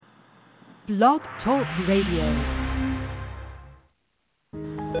Blog Talk Radio.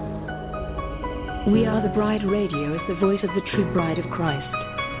 We Are the Bride Radio is the voice of the true bride of Christ.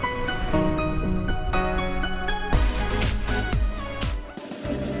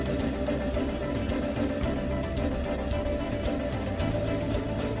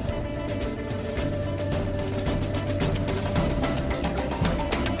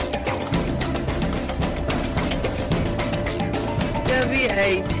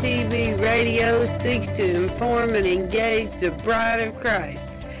 U.S.A. Radio seeks to inform and engage the bride of Christ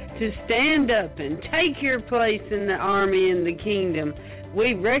to stand up and take your place in the army and the kingdom.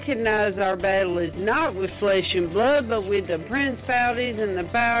 We recognize our battle is not with flesh and blood, but with the principalities and the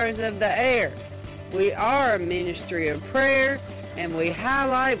powers of the air. We are a ministry of prayer, and we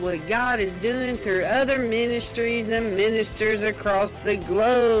highlight what God is doing through other ministries and ministers across the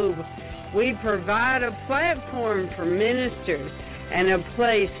globe. We provide a platform for ministers and a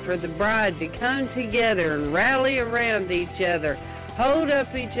place for the bride to come together and rally around each other, hold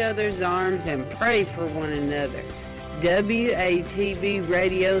up each other's arms, and pray for one another. WATB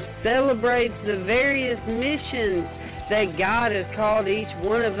Radio celebrates the various missions that God has called each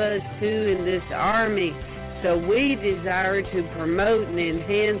one of us to in this army, so we desire to promote and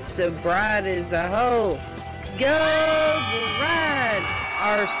enhance the bride as a whole. Go bride!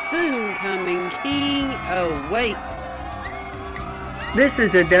 Our soon-coming King awaits. This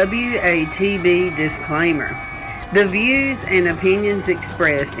is a WATB disclaimer. The views and opinions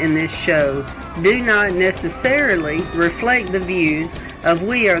expressed in this show do not necessarily reflect the views of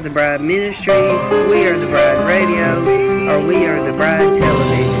We Are the Bride Ministries, We Are the Bride Radio, or We Are the Bride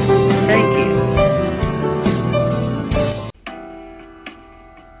Television. Thank you.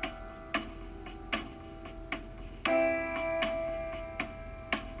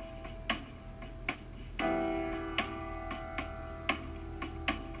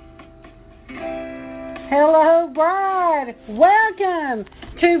 Hello, bride. Welcome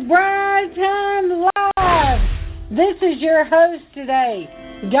to Bride Time Live. This is your host today,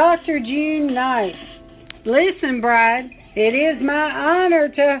 Dr. June Knight. Listen, bride, it is my honor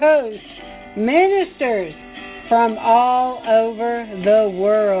to host ministers from all over the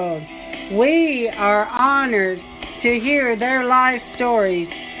world. We are honored to hear their life stories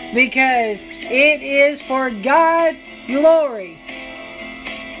because it is for God's glory.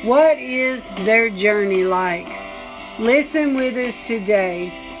 What is their journey like? Listen with us today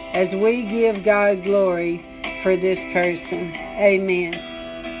as we give God glory for this person. Amen.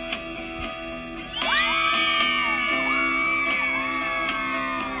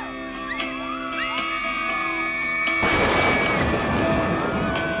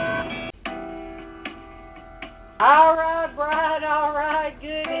 All right, bride, all right. Good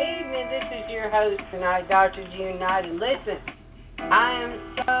evening. This is your host tonight, Dr. June Knight. And listen, I am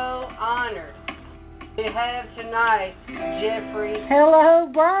so honored to have tonight Jeffrey. Hello,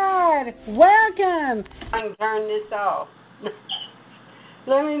 bride. Welcome. I can turn this off.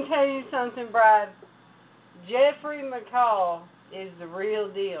 Let me tell you something, bride. Jeffrey McCall is the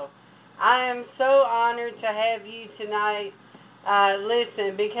real deal. I am so honored to have you tonight.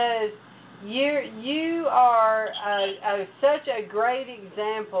 Listen, because you are such a great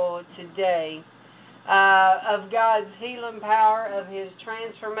example today of God's healing power, of His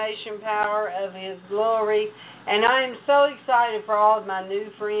transformation power, of His glory. And I am so excited for all of my new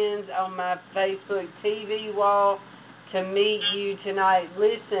friends on my Facebook TV wall to meet you tonight.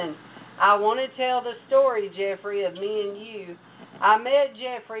 Listen, I want to tell the story, Jeffrey, of me and you. I met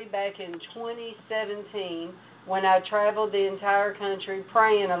Jeffrey back in 2017 when I traveled the entire country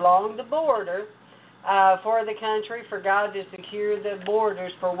praying along the border for the country, for God to secure the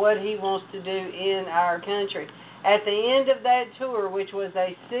borders for what He wants to do in our country. At the end of that tour, which was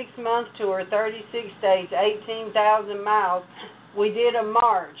a 6-month tour, 36 states, 18,000 miles, we did a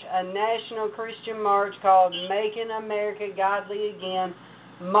march, a national Christian march called Making America Godly Again,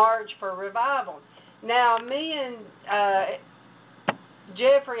 March for Revival. Now, me and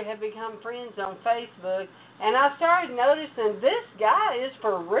Jeffrey have become friends on Facebook, and I started noticing this guy is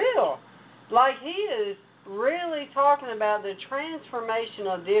for real. Like, he is really talking about the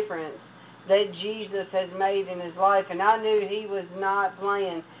transformational difference that Jesus has made in his life. And I knew he was not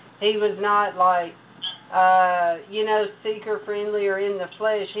playing. He was not like, seeker-friendly or in the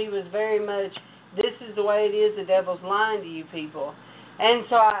flesh. He was very much, this is the way it is, the devil's lying to you people. And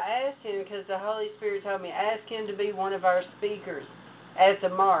so I asked him, because the Holy Spirit told me, ask him to be one of our speakers at the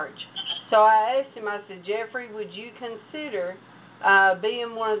march. So I asked him, I said, Jeffrey, would you consider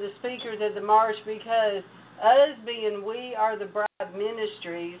being one of the speakers at the march, because us being We Are the Bride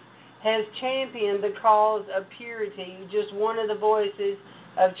Ministries has championed the cause of purity, just one of the voices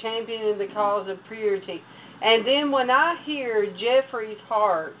of championing the cause of purity. And then when I hear Jeffrey's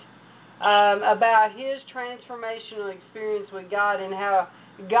heart about his transformational experience with God and how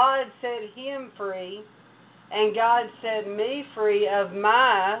God set him free and God set me free of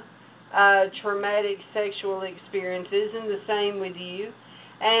my traumatic sexual experiences, and the same with you.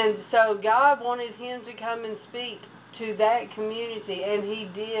 And so God wanted him to come and speak to that community, and he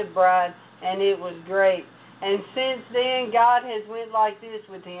did, Bride, and it was great. And since then, God has went like this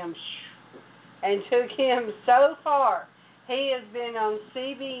with him and took him so far. He has been on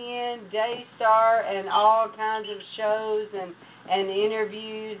CBN, Daystar, and all kinds of shows and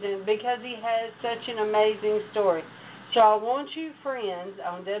interviews, and because he has such an amazing story. So I want you friends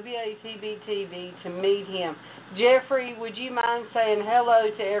on WATB TV to meet him. Jeffrey, would you mind saying hello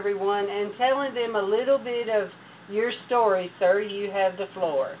to everyone and telling them a little bit of your story, sir? You have the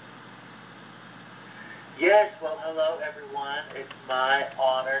floor. Yes, well, hello, everyone. It's my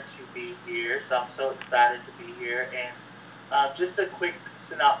honor to be here, so I'm so excited to be here. And just a quick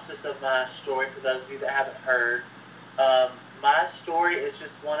synopsis of my story for those of you that haven't heard. My story is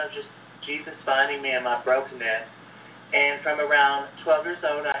just one of just Jesus finding me in my brokenness. And from around 12 years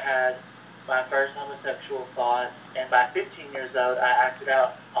old, I had my first homosexual thoughts, and by 15 years old, I acted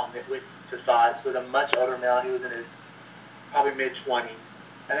out on it with the thoughts with a much older male. He was in his probably mid-20s.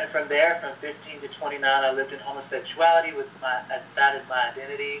 And then from there, from 15 to 29, I lived in homosexuality with that as my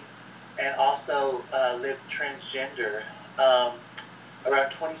identity, and also lived transgender.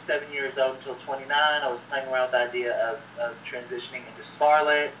 Around 27 years old until 29, I was playing around with the idea of transitioning into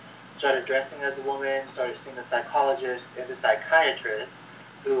scarlet, started dressing as a woman, started seeing a psychologist and a psychiatrist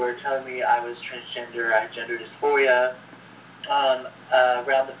who were telling me I was transgender, I had gender dysphoria.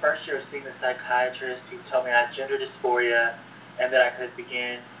 Around the first year of seeing the psychiatrist, he told me I had gender dysphoria and that I could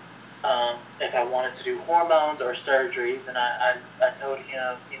begin if I wanted to do hormones or surgeries. And I told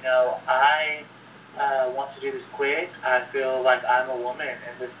him, I want to do this quick. I feel like I'm a woman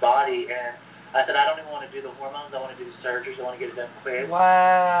in this body, and I said I don't even want to do the hormones. I want to do the surgeries. I want to get it done quick.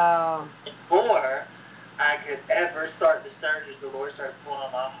 Wow. Before I could ever start the surgeries, the Lord started pulling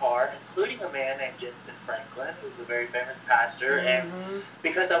on my heart, including a man named Jensen Franklin, who's a very famous pastor. And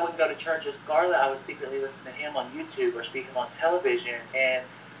because I wouldn't go to church with Scarlett, I would secretly listen to him on YouTube or speak him on television. And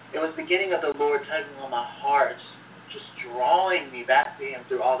it was the beginning of the Lord tugging on my heart, just drawing me back to him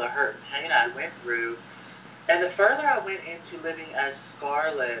through all the hurt and pain I went through. And the further I went into living as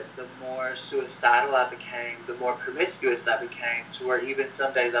Scarlett, the more suicidal I became, the more promiscuous I became, to where even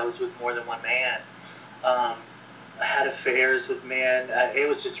some days I was with more than one man. I had affairs with men. It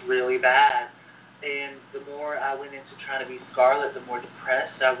was just really bad. And the more I went into trying to be Scarlett, the more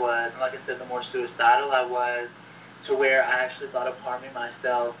depressed I was. And like I said, the more suicidal I was, to where I actually thought of harming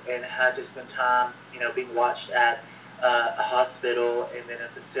myself and had to spend time, being watched at a hospital and then a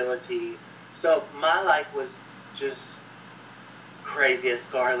facility. So my life was just crazy as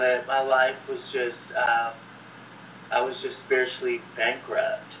Scarlett. My life was just, I was just spiritually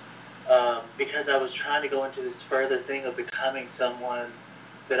bankrupt because I was trying to go into this further thing of becoming someone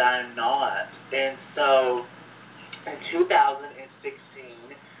that I'm not. And so in 2016,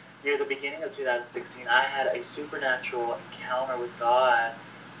 near the beginning of 2016, I had a supernatural encounter with God.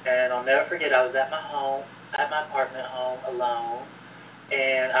 And I'll never forget, I was at my apartment home alone,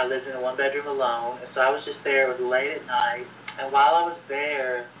 and I lived in a one-bedroom alone. And so I was just there. It was late at night, and while I was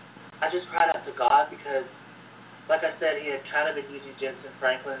there, I just cried out to God because, like I said, he had kind of been using Jensen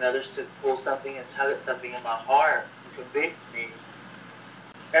Franklin and others to pull something and tug at something in my heart and convict me.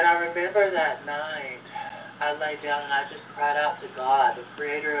 And I remember that night, I laid down and I just cried out to God, the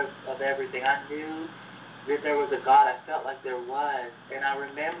creator of everything. I knew that there was a God. I felt like there was. And I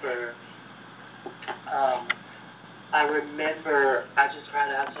remember I just cried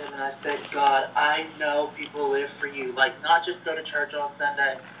out to him and I said, God, I know people live for you. Like, not just go to church on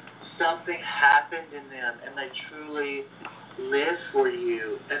Sunday. Something happened in them and they truly live for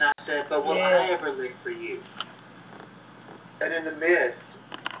you. And I said, but will I ever live for you? And in the midst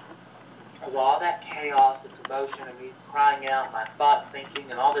of all that chaos and commotion and me crying out, my thoughts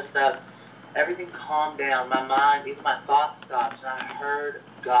thinking and all this stuff, everything calmed down. My mind, even my thoughts stopped, and I heard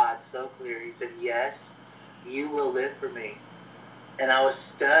God so clear. He said, yes, you will live for me. And I was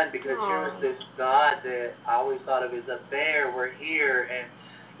stunned because here was this God that I always thought of as up there. We're here, and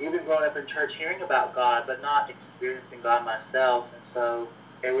even growing up in church hearing about God, but not experiencing God myself. And so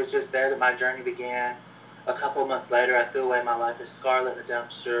it was just there that my journey began. A couple of months later, I threw away my life as Scarlett in the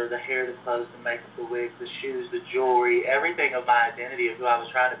dumpster, the hair, the clothes, the makeup, the wigs, the shoes, the jewelry, everything of my identity of who I was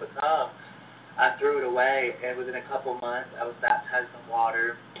trying to become. I threw it away, and within a couple of months, I was baptized in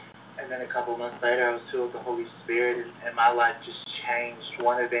water. And then a couple months later, I was filled with the Holy Spirit, and my life just changed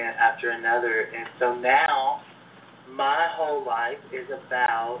one event after another. And so now, my whole life is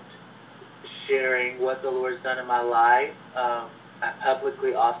about sharing what the Lord's done in my life. I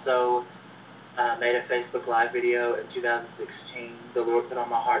publicly also made a Facebook Live video in 2016. The Lord put on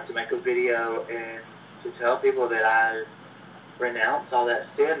my heart to make a video and to tell people that I renounce all that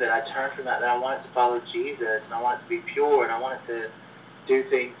sin, that I turn from that I wanted to follow Jesus, and I wanted to be pure, and I wanted to do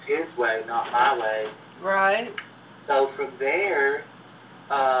things His way, not my way. Right. So from there,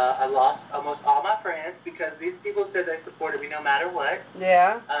 I lost almost all my friends because these people said they supported me no matter what.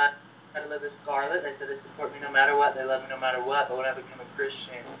 Yeah. I live in Scarlet. They said they support me no matter what. They love me no matter what. But when I became a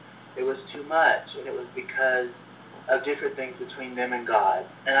Christian, it was too much, and it was because of different things between them and God.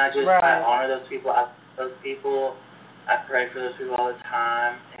 And I just I honor those people. I pray for those people all the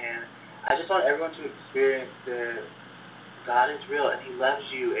time, and I just want everyone to experience that God is real and He loves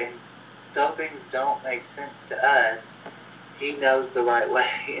you, and though things don't make sense to us, He knows the right way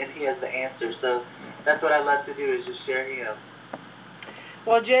and He has the answer. So that's what I love to do, is just share Him.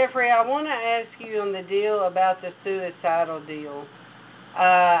 Well, Jeffrey, I want to ask you on the deal about the suicidal deal.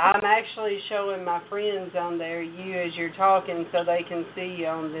 I'm actually showing my friends on there you as you're talking so they can see you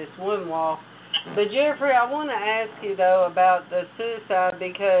on this one wall. But Jeffrey, I want to ask you though about the suicide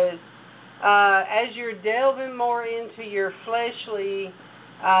because as you're delving more into your fleshly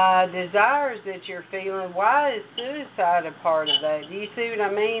desires that you're feeling, why is suicide a part of that? Do you see what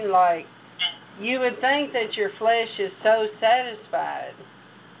I mean? Like, you would think that your flesh is so satisfied.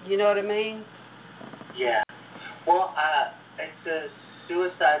 You know what I mean? Yeah. Well, it's a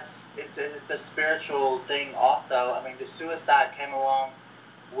suicide. It's a spiritual thing also. I mean, the suicide came along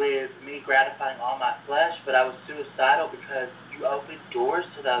with me gratifying all my flesh, but I was suicidal because you open doors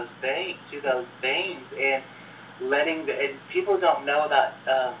to those things, and and people don't know about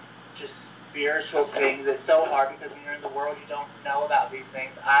just spiritual things. It's so hard because when you're in the world, you don't know about these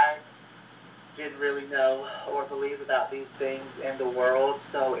things. I didn't really know or believe about these things in the world,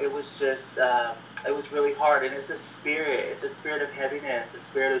 so it was just, it was really hard, and it's a spirit of heaviness, a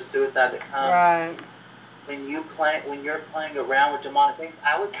spirit of suicide that comes. Right. When you're playing around with demonic things.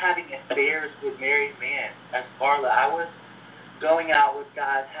 I was having affairs with married men at Scarlet. I was going out with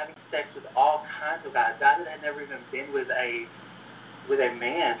guys, having sex with all kinds of guys that had never even been with a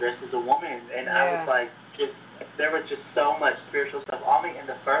man dressed as a woman, and I was like, there was just so much spiritual stuff on me, and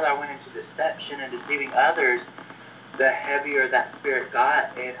the further I went into deception and deceiving others, the heavier that spirit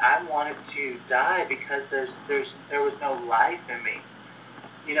got, and I wanted to die because there was no life in me.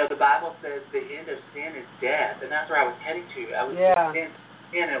 You know, the Bible says the end of sin is death, and that's where I was heading to. I was sin,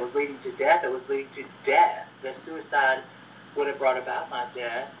 and it was leading to death. It was leading to death. The suicide would have brought about my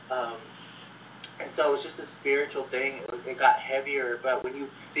death, and so it was just a spiritual thing. It got heavier, but when you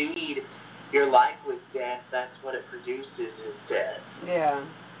feed your life with death, that's what it produces, is death. Yeah.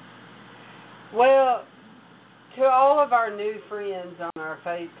 Well, to all of our new friends on our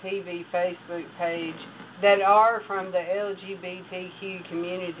TV Facebook page that are from the LGBTQ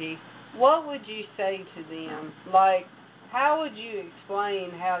community, what would you say to them? Like, how would you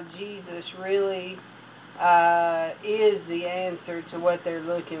explain how Jesus really is the answer to what they're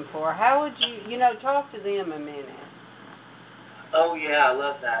looking for? How would you talk to them a minute? Oh, yeah, I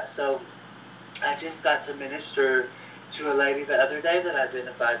love that. So I just got to minister to a lady the other day that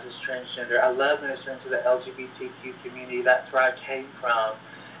identifies as transgender. I love ministering to the LGBTQ community. That's where I came from.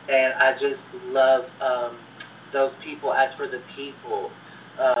 And I just love those people as for the people.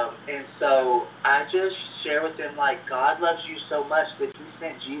 And so I just share with them, like, God loves you so much that He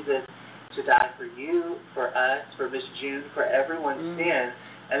sent Jesus to die for you, for us, for Miss June, for everyone's sin,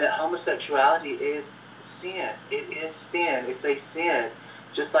 and that homosexuality is sin. It is sin. It's a sin,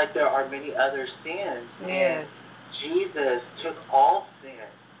 just like there are many other sins. Yes. And Jesus took all sin,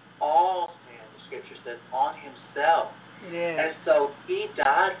 the Scripture says, on Himself. Yes. And so He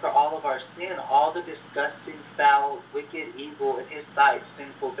died for all of our sin, all the disgusting, foul, wicked, evil, in His sight,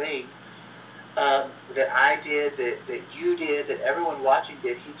 sinful things that I did, that you did, that everyone watching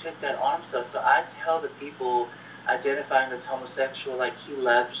did. He took that on Himself. So I tell the people identifying as homosexual, like, He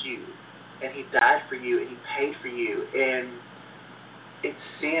loves you, and He died for you, and He paid for you, and it's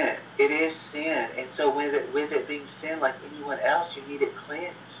sin. It is sin. And so with it being sin, like anyone else, you need it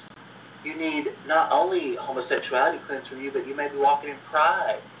cleansed. You need not only homosexuality cleansed from you, but you may be walking in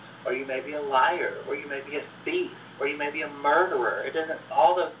pride, or you may be a liar, or you may be a thief, or you may be a murderer. It doesn't.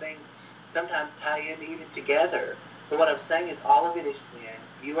 All those things sometimes tie in even together. But what I'm saying is, all of it is sin.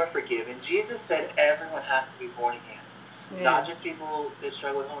 You are forgiven. Jesus said everyone has to be born again. Yeah. Not just people that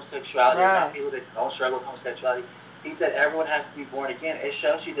struggle with homosexuality, or not people that don't struggle with homosexuality. He said everyone has to be born again. It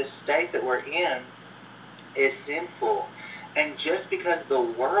shows you the state that we're in is sinful. And just because the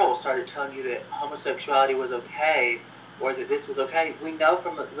world started telling you that homosexuality was okay or that this was okay, we know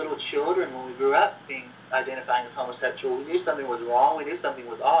from little children when we grew up identifying as homosexual, we knew something was wrong, we knew something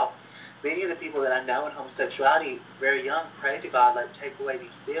was off. Many of the people that I know in homosexuality, very young, pray to God, like, take away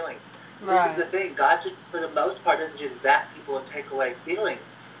these feelings. Right. This is the thing. God, just for the most part, doesn't just zap people and take away feelings.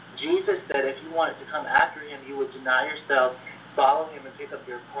 Jesus said if you wanted to come after him, you would deny yourself, follow him, and pick up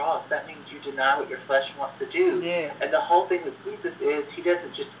your cross. That means you deny what your flesh wants to do. Yeah. And the whole thing with Jesus is he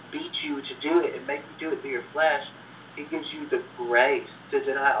doesn't just beat you to do it and make you do it through your flesh. He gives you the grace to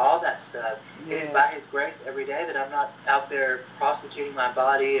deny all that stuff. Yeah. It is by his grace every day that I'm not out there prostituting my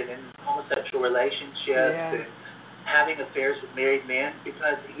body and in homosexual relationships and having affairs with married men,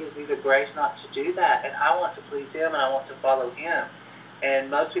 because he gives me the grace not to do that. And I want to please him and I want to follow him.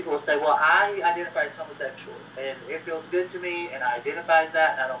 And most people will say, well, I identify as homosexual and it feels good to me and I identify as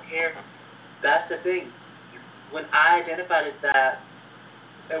that and I don't care. That's the thing. When I identified as that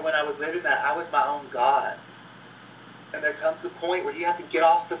and when I was living that, I was my own God. And there comes the point where you have to get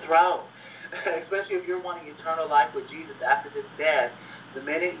off the throne, especially if you're wanting eternal life with Jesus after this death. The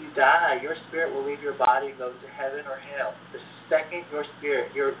minute you die, your spirit will leave your body and go to heaven or hell. The second your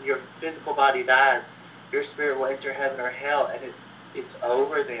spirit, your physical body dies, your spirit will enter heaven or hell, and it's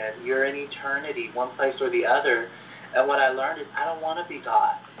over then. You're in eternity, one place or the other. And what I learned is I don't want to be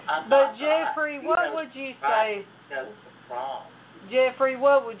God. But Jeffrey, what would you say? That's wrong. Jeffrey,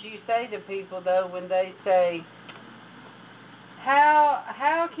 what would you say to people though when they say,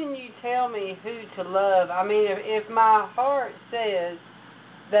 How can you tell me who to love? I mean, if my heart says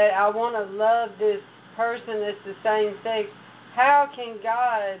that I want to love this person that's the same sex, how can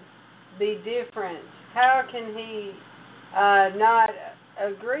God be different? How can he not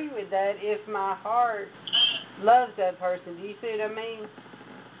agree with that if my heart loves that person? Do you see what I mean?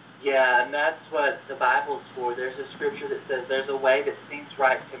 Yeah, and that's what the Bible's for. There's a scripture that says there's a way that seems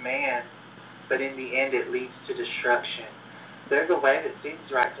right to man, but in the end it leads to destruction. There's a way that seems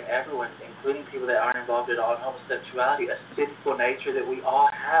right to everyone, including people that aren't involved at all in homosexuality, a sinful nature that we all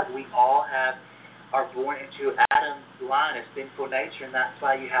have. We all are born into Adam's line, a sinful nature, and that's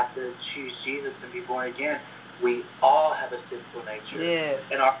why you have to choose Jesus and be born again. We all have a sinful nature. Yes.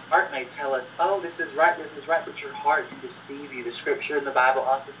 And our heart may tell us, oh, this is right, but your heart can deceive you. The scripture in the Bible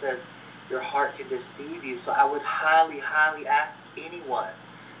also says your heart can deceive you. So I would highly, highly ask anyone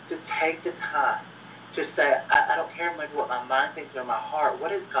to take the time to say, I don't care maybe what my mind thinks or my heart.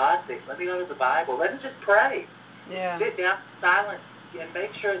 What does God think? Let me go to the Bible. Let me just pray. Yeah. Sit down, silent, and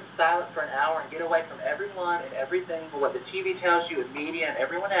make sure it's silent for an hour and get away from everyone and everything, what the TV tells you and media and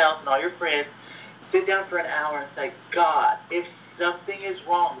everyone else and all your friends. Sit down for an hour and say, God, if something is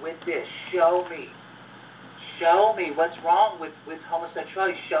wrong with this, show me. Show me what's wrong with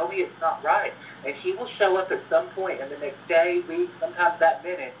homosexuality. Show me it's not right. And he will show up at some point in the next day, week, sometimes that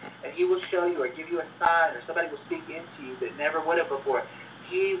minute, and he will show you or give you a sign or somebody will speak into you that never would have before.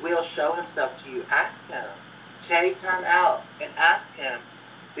 He will show himself to you. Ask him. Take time out and ask him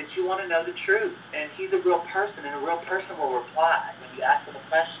that you want to know the truth. And he's a real person, and a real person will reply when you ask him a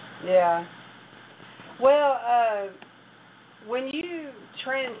question. Yeah. Well, when you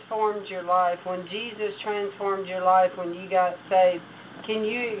transformed your life, when Jesus transformed your life, when you got saved, can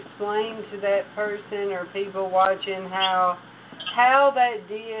you explain to that person or people watching how that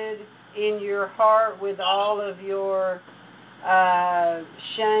did in your heart with all of your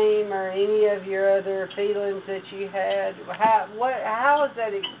shame or any of your other feelings that you had? How was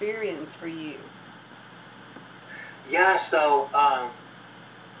that experience for you? Yeah, so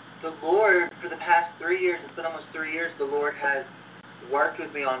the Lord, for the past 3 years, it's been almost 3 years, the Lord has worked with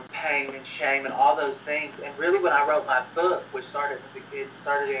me on pain and shame and all those things. And really when I wrote my book, which started in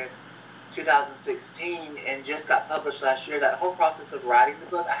 2016 and just got published last year, that whole process of writing the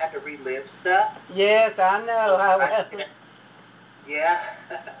book, I had to relive stuff. Yes, I know. Yeah.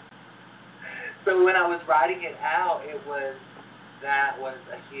 So when I was writing it out, that was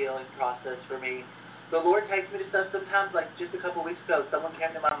a healing process for me. The Lord takes me to stuff sometimes, like just a couple weeks ago, someone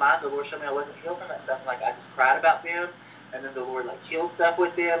came to my mind, the Lord showed me I wasn't healed from that stuff, and like I just cried about them, and then the Lord like healed stuff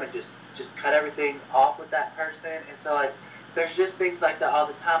with them and just cut everything off with that person. And so like there's just things like that all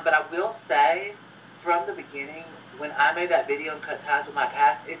the time. But I will say from the beginning, when I made that video and cut ties with my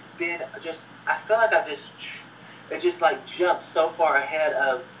past, it's been just, I feel like it just like jumped so far ahead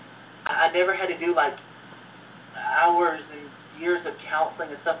of, I never had to do like hours and years of counseling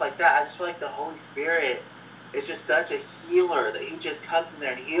and stuff like that. I just feel like the Holy Spirit is just such a healer that he just comes in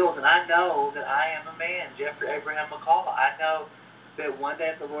there and heals. And I know that I am a man, Jeffrey Abraham McCall. I know that one day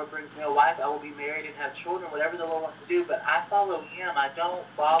if the Lord brings me a wife, I will be married and have children, whatever the Lord wants to do. But I follow Him. I don't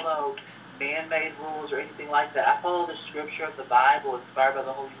follow man-made rules or anything like that. I follow the Scripture of the Bible, inspired by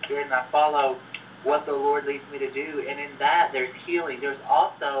the Holy Spirit, and I follow what the Lord leads me to do. And in that, there's healing. There's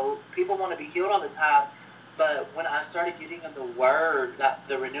also, people want to be healed all the time, but when I started getting in the Word,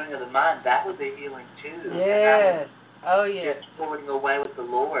 the renewing of the mind, that was a healing too. Yes. Oh, yes. Just forwarding away with the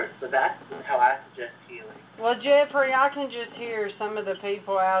Lord. So that's how I suggest healing. Well, Jeffrey, I can just hear some of the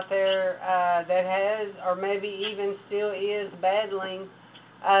people out there that has, or maybe even still is, battling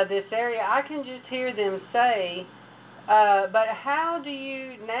this area. I can just hear them say, but how do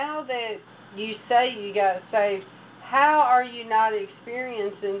you, now that you say you got saved, how are you not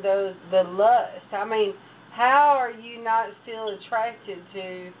experiencing the lust? I mean, how are you not still attracted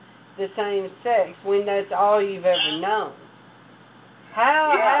to the same sex when that's all you've ever known?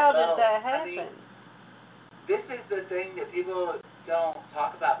 How does that happen? I mean, this is the thing that people don't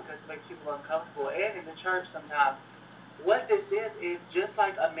talk about because it makes people uncomfortable. And in the church sometimes, what this is just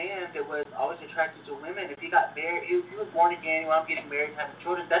like a man that was always attracted to women. If he got married, if he was born again, well, I'm getting married and having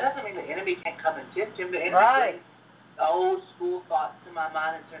children, that doesn't mean the enemy can't come and tempt him. The enemy brings old school thoughts to my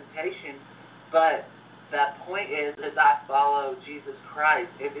mind and temptation. But that point is I follow Jesus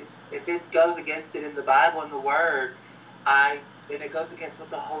Christ. If it goes against it in the Bible and the Word, and it goes against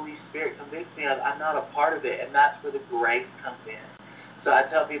what the Holy Spirit convicts me of, I'm not a part of it, and that's where the grace comes in. So I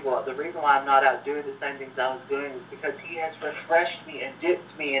tell people the reason why I'm not out doing the same things I was doing is because He has refreshed me and dipped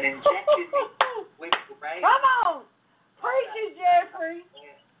me and injected me with grace. Come on! Preach it, Jeffrey!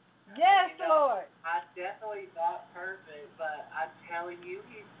 Yes, Lord. I'm definitely not perfect, but I'm telling you,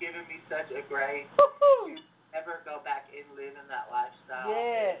 He's given me such a grace to never go back and live in that lifestyle.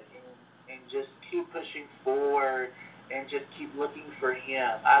 Yes. And just keep pushing forward and just keep looking for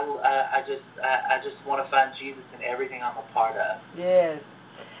Him. I just want to find Jesus in everything I'm a part of. Yes.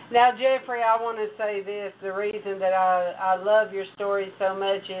 Now, Jeffrey, I want to say this. The reason that I love your story so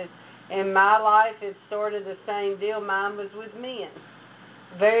much is in my life, it's sort of the same deal. Mine was with men.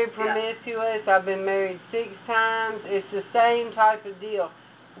 Very promiscuous. I've been married 6 times. It's the same type of deal.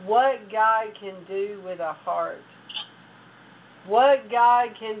 What God can do with a heart, what God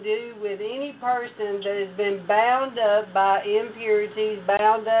can do with any person that has been bound up by impurities,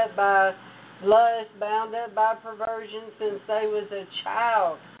 bound up by lust, bound up by perversion since they was a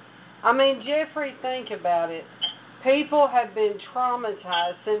child. I mean, Jeffrey, think about it. People have been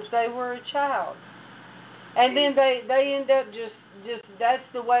traumatized since they were a child. And then they end up just that's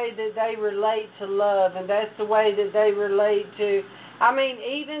the way that they relate to love, and that's the way that they relate to, I mean,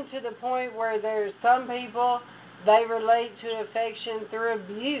 even to the point where there's some people, they relate to affection through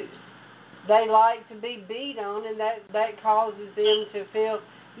abuse. They like to be beat on, and that causes them to feel,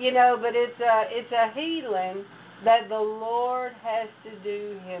 but it's a healing that the Lord has to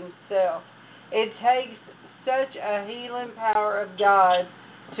do Himself. It takes such a healing power of God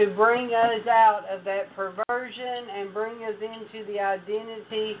to bring us out of that perversion and bring us into the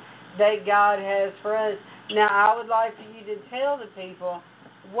identity that God has for us. Now, I would like for you to tell the people,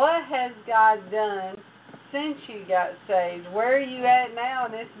 what has God done since you got saved? Where are you at now?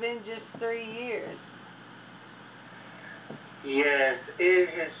 And it's been just 3 years. Yes,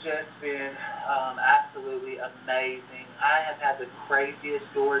 it has just been absolutely amazing. I have had the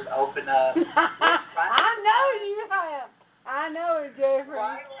craziest doors open up. I know you have. I know it, Jeffrey.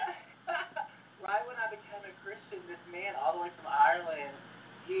 Right when I became a Christian, this man all the way from Ireland,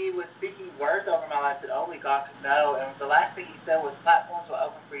 he was speaking words over my life that only God could know. And the last thing he said was, platforms will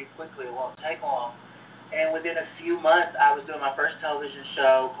open for you quickly. It won't take long. And within a few months, I was doing my first television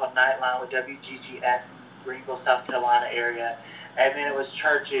show called Nightline with WGGS in Greenville, South Carolina area. And then it was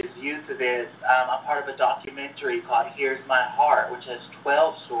churches, youth events. I'm part of a documentary called Here's My Heart, which has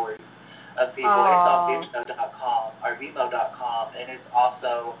 12 stories of people. It's on Vimeo.com, and it's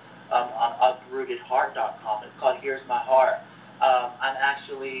also on uprootedheart.com. It's called Here's My Heart. I'm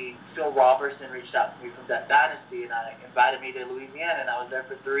actually, Phil Robertson reached out to me from That Dynasty, and invited me to Louisiana, and I was there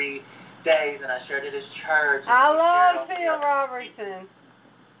for 3 days, and I shared at his church. I love Phil Robertson.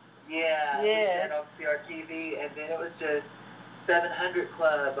 Yeah, we shared on CRTV, and then it was just 700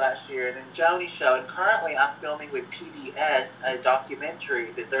 Club last year, and then Joni Show, and currently I'm filming with PBS a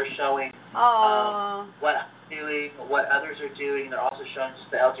documentary that they're showing what I'm doing, what others are doing. They're also showing just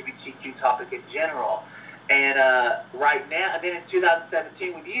the LGBTQ topic in general. And right now, and then in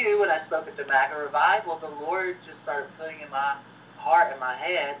 2017 with you, when I spoke at the MAGA Revival, the Lord just started putting in my heart and my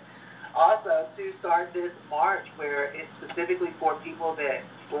head also to start this march where it's specifically for people that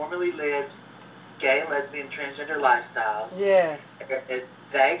formerly lived gay, lesbian, transgender lifestyles. Yeah.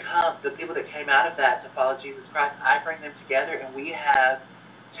 They come, the people that came out of that to follow Jesus Christ, I bring them together, and we have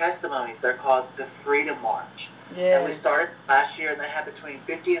testimonies. They're called the Freedom March. Yeah. And we started last year, and they had between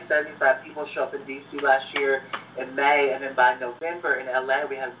 50 and 75 people show up in D.C. last year in May, and then by November in L.A.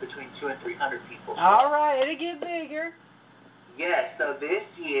 we have between 200 and 300 people. All right, it'll get bigger. Yes, so this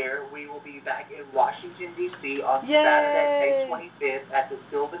year we will be back in Washington, D.C. on Yay. Saturday, May 25th at the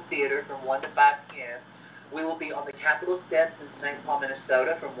Sylvan Theater from 1 to 5 p.m. We will be on the Capitol steps in St. Paul,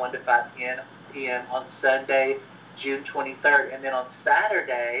 Minnesota from 1 to 5 p.m. on Sunday, June 23rd. And then on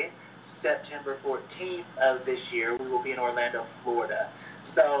Saturday, September 14th of this year, we will be in Orlando, Florida.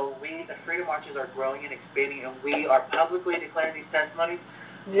 So the Freedom Marches are growing and expanding, and we are publicly declaring these testimonies.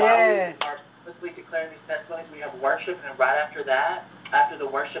 Yeah. We are publicly declaring these testimonies. We have worship, and right after that, after the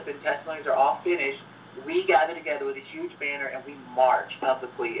worship and testimonies are all finished, we gather together with a huge banner, and we march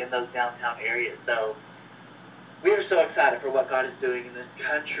publicly in those downtown areas. So we are so excited for what God is doing in this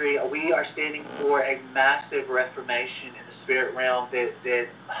country. We are standing for a massive reformation in the spirit realm that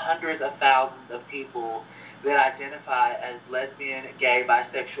hundreds of thousands of people that identify as lesbian, gay,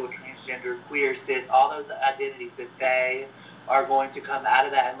 bisexual, transgender, queer, cis, all those identities, that they are going to come out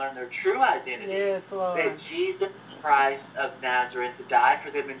of that and learn their true identity. Yes, Lord. That Jesus Christ of Nazareth died for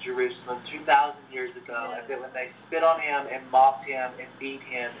them in Jerusalem 2,000 years ago, and that when they spit on him and mocked him and beat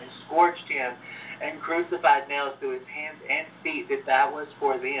him and scourged him and crucified nails through his hands and feet, that was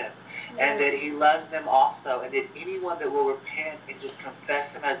for them. And that he loves them also, and that anyone that will repent and just confess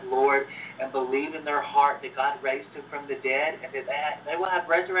him as Lord and believe in their heart that God raised him from the dead, and that they will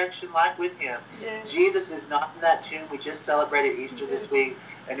have resurrection life with him. Yes. Jesus is not in that tomb. We just celebrated Easter this week,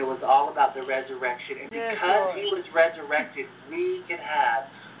 and it was all about the resurrection. And because he was resurrected, we can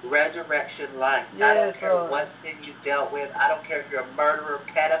have resurrection life. I don't care what sin you've dealt with. I don't care if you're a murderer,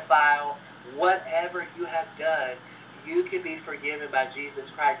 pedophile, whatever you have done, you can be forgiven by Jesus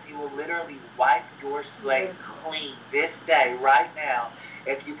Christ. He will literally wipe your slate clean this day, right now.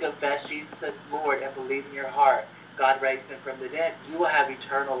 If you confess Jesus as Lord and believe in your heart, God raised him from the dead, you will have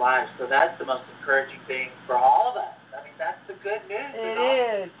eternal life. So that's the most encouraging thing for all of us. I mean, that's the good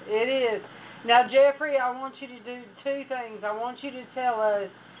news. It is. Now, Jeffrey, I want you to do two things. I want you to tell us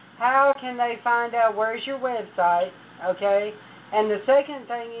how can they find out, where's your website, okay? And the second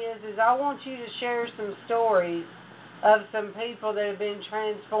thing is I want you to share some stories of some people that have been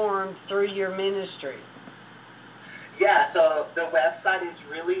transformed through your ministry. Yeah, so the website is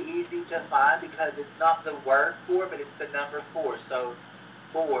really easy to find because it's not the word for, but it's the number 4. So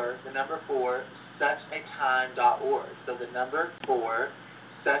the number 4, suchatime.org. So the number 4,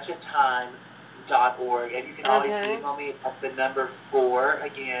 suchatime.org. And you can always email me at the number 4,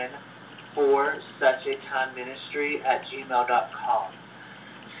 again, for suchatimministry@gmail.com.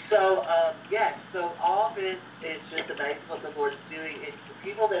 So, so all this is just amazing what the Lord is doing. It's the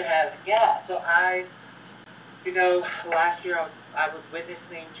people that have, last year I was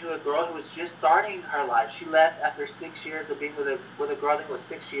witnessing to a girl who was just starting her life. She left after 6 years of being with a girl. I think it was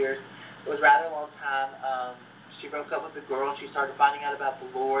 6 years. It was a rather long time. She broke up with the girl, and she started finding out about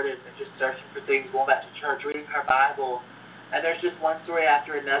the Lord and just searching for things, going back to church, reading her Bible. And there's just one story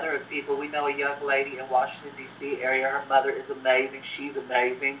after another of people. We know a young lady in Washington, D.C. area. Her mother is amazing. She's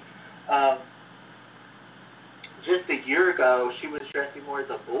amazing. Just a year ago, she was dressing more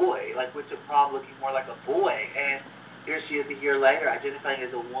as a boy, like went to prom looking more like a boy. And here she is a year later identifying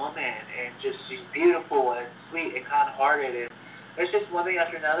as a woman. And just she's beautiful and sweet and kind-hearted. And it's just one thing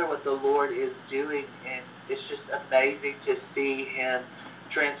after another what the Lord is doing. And it's just amazing to see him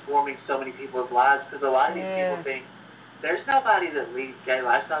transforming so many people's lives. Because a lot of these people think, there's nobody that leads gay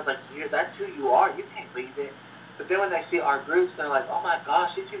lifestyles like you. That's who you are. You can't leave it. But then when they see our groups, they're like, oh my gosh,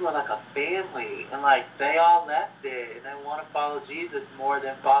 these people are like a family. And like they all left it. And they want to follow Jesus more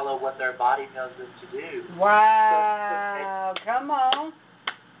than follow what their body tells them to do. Wow. Come on.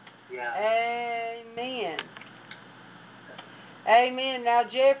 Yeah. Amen. Amen. Now,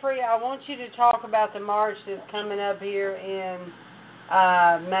 Jeffrey, I want you to talk about the march that's coming up here in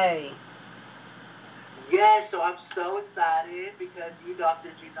May. Yes, so I'm so excited because you,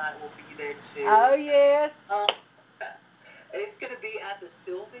 Dr. G-Night, will be there too. Oh, yes. It's going to be at the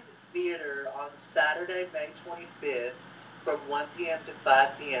Sylvan Theater on Saturday, May 25th from 1 p.m. to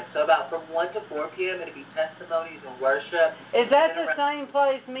 5 p.m. So about from 1 to 4 p.m. it'll be testimonies and worship. Is that the same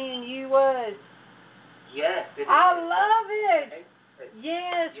place me and you was? Yes, it is. I love it.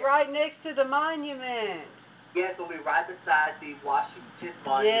 Yes, right next to the monument. Yes, we'll be right beside the Washington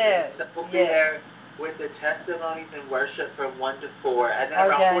Monument. Yes, So we'll be there with the testimonies and worship from 1 to 4. And then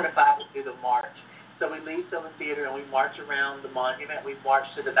around 4 to 5 we'll do the march. So we leave Sylvan Theater and we march around the monument. We march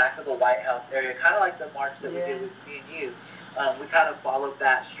to the back of the White House area, kind of like the march that we did with me and you. We kind of followed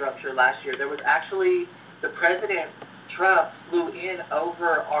that structure last year. There was actually, the President Trump flew in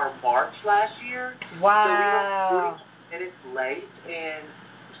over our march last year. Wow. So we were 40 minutes late, and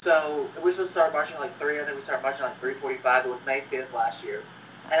so we were supposed to start marching at like 3, and then we started marching at like 3:45. It was May 5th last year.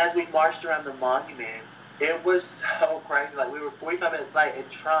 And as we marched around the monument, it was so crazy. Like, we were 45 minutes late, and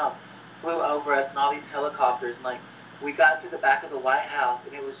Trump flew over us in all these helicopters, and like, we got to the back of the White House,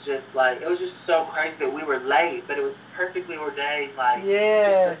 and it was just so crazy that we were late, but it was perfectly ordained, like,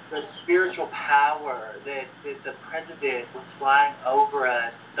 just the spiritual power that the president was flying over us,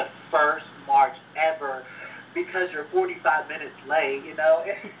 the first march ever, because you're 45 minutes late, you know.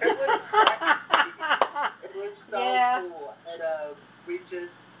 It was so cool, and we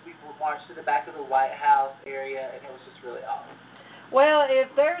marched to the back of the White House area, and it was just really awesome. Well, if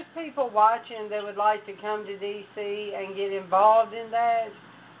there's people watching that would like to come to D.C. and get involved in that,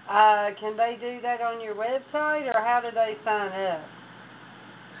 can they do that on your website, or how do they sign up?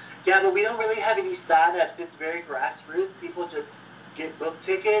 Yeah, but we don't really have any sign-ups. It's very grassroots. People just get book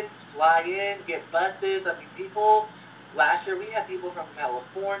tickets, fly in, get buses. I mean, last year we had people from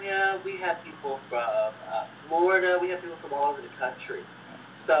California, we had people from Florida, we had people from all over the country.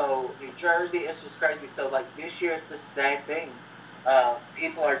 So, New Jersey, it's just crazy. So, like, this year it's the same thing.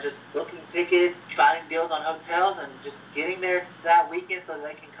 People are just booking tickets, finding deals on hotels, and just getting there that weekend so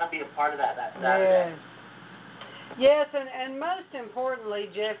they can come be a part of that Saturday. Yes, and most importantly,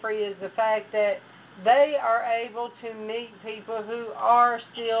 Jeffrey, is the fact that they are able to meet people who are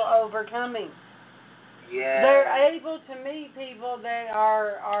still overcoming. Yeah. They're able to meet people that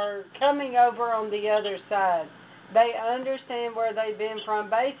are coming over on the other side. They understand where they've been from.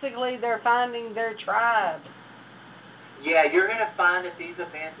 Basically, they're finding their tribe. Yeah, you're going to find at these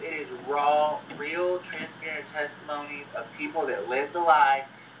events it is raw, real, transparent testimonies of people that lived the life,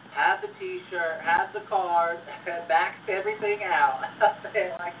 have the T-shirt, have the card, maxed everything out. I'll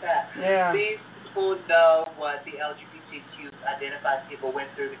say it like that. Yeah. These people know what the LGBTQ identified people went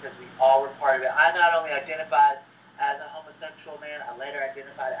through because we all were part of it. I not only identified as a homosexual man, I later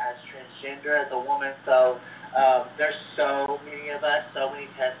identified as transgender, as a woman. So there's so many of us, so many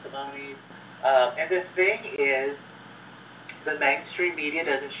testimonies. And the thing is, the mainstream media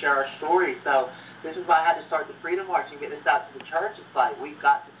doesn't share our story. So this is why I had to start the Freedom March and get this out to the church. It's like, we've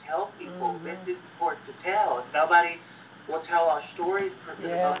got to tell people this is important to tell. If nobody will tell our stories for the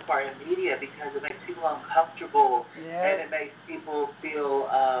most part in media, because it makes people uncomfortable and it makes people feel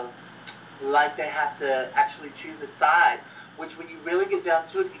like they have to actually choose a side, which when you really get down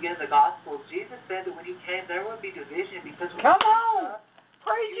to it, you get in the gospel, Jesus said that when he came, there would be division because come on!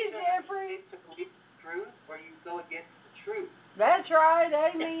 Preach it, Jeffrey! To believe the truth or you go against the truth. That's right,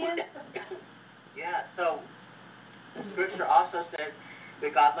 amen. Yeah, so the scripture also says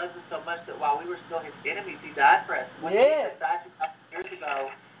that God loves us so much that while we were still his enemies, he died for us. When Jesus died 2,000 years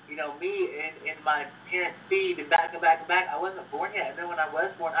ago, you know, me in my parents' seed and back, I wasn't born yet. And then when I was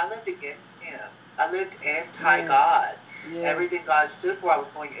born, I lived against him. I lived anti-God. Everything God stood for, I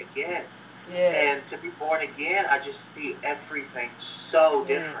was going against. And to be born again, I just see everything so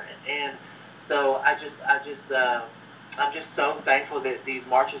different. And so I'm just so thankful that these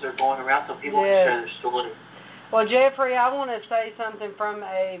marches are going around so people can share their story. Well, Jeffrey, I want to say something from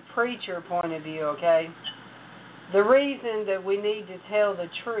a preacher point of view, okay? The reason that we need to tell the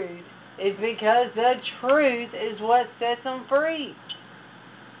truth is because the truth is what sets them free.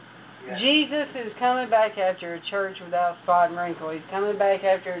 Yeah. Jesus is coming back after a church without spot and wrinkle. He's coming back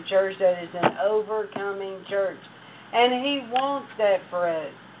after a church that is an overcoming church. And he wants that for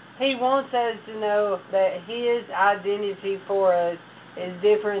us. He wants us to know that his identity for us is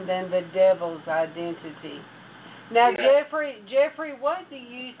different than the devil's identity. Now, Jeffrey, what do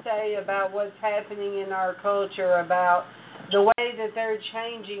you say about what's happening in our culture, about the way that they're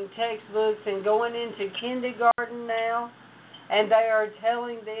changing textbooks and going into kindergarten now, and they are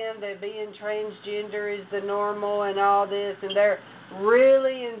telling them that being transgender is the normal and all this, and they're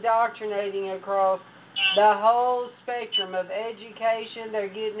really indoctrinating across the whole spectrum of education? They're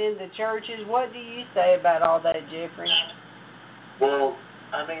getting into churches. What do you say about all that, Jeffrey? Well,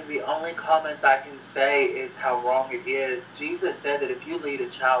 I mean, the only comments I can say is how wrong it is. Jesus said that if you lead a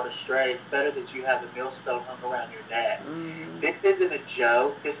child astray, it's better that you have a millstone hung around your neck. Mm-hmm. This isn't a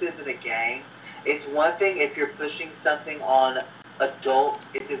joke. This isn't a game. It's one thing if you're pushing something on adult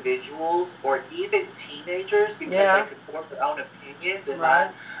individuals or even teenagers because they can form their own opinions. And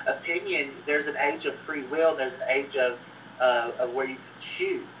my opinion, there's an age of free will, and there's an age of where you can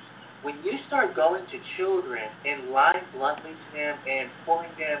choose. when you start going to children and lying bluntly to them and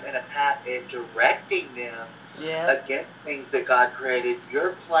pulling them in a path and directing them against things that God created,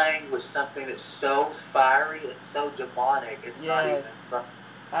 you're playing with something that's so fiery and so demonic. It's not even fun.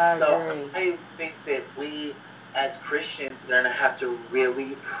 I agree. I think that we, as Christians, are going to have to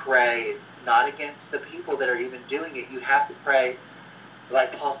really pray, not against the people that are even doing it. You have to pray.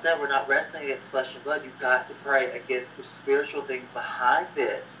 Like Paul said, we're not wrestling against flesh and blood. You've got to pray against the spiritual things behind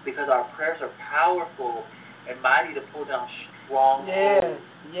this, because our prayers are powerful and mighty to pull down strongholds.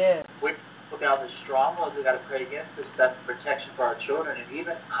 We pull down the strongholds. We've got to pray against this stuff for protection for our children. And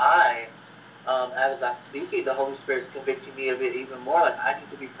even as I'm speaking, the Holy Spirit's convicting me of it even more. Like, I need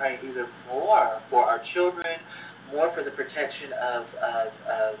to be praying even more for our children, more for the protection of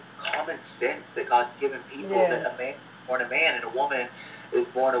common sense that God's given people, that a man is born a man and a woman is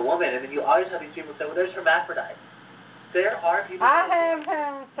born a woman. And then you always have these people say, well, there's hermaphrodites. There are people I have heard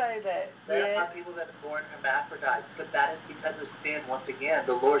him say that. There are people that are born hermaphrodites, but that is because of sin. Once again,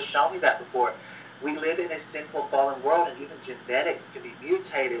 the Lord showed me that before. We live in a sinful, fallen world, and even genetics can be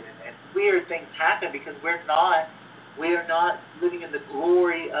mutated, and weird things happen because we are not living in the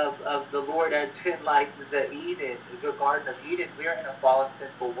glory of the Lord as in like the Garden of Eden. We are in a fallen,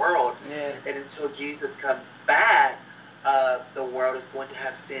 sinful world, and until Jesus comes back, the world is going to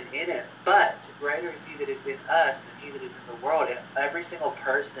have sin in it. But greater is He that is in us than he that is in the world. And every single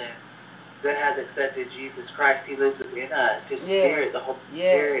person that has accepted Jesus Christ, He lives within us. His Spirit, the Holy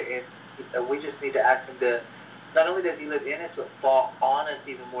Spirit, and we just need to ask Him to. Not only does He live in us, but fall on us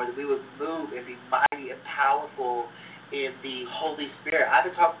even more, that we would move and be mighty and powerful in the Holy Spirit. I've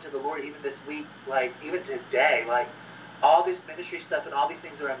been talking to the Lord even this week, like even today, like all this ministry stuff and all these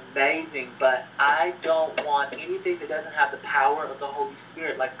things are amazing, but I don't want anything that doesn't have the power of the Holy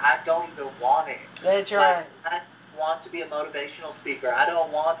Spirit. Like, I don't even want it. That's right. I want to be a motivational speaker. I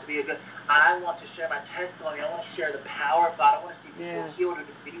don't want to be I want to share my testimony. I want to share the power of God. I want to see people healed of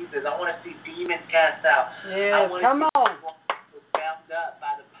diseases. I want to see demons cast out. I want to see people bound up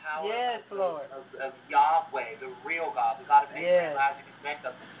by the power of Yahweh, the real God, the God of Abraham, Isaac, and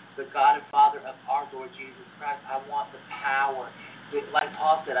Jacob, the God and Father of our Lord Jesus Christ. I want the power. Like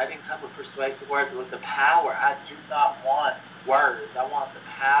Paul said, I didn't come with persuasive words, but with the power. I do not want words. I want the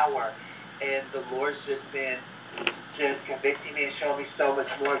power. And the Lord's just been convicting me and showing me so much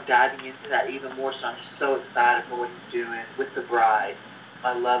more, diving into that even more. So I'm just so excited for what He's doing with the bride.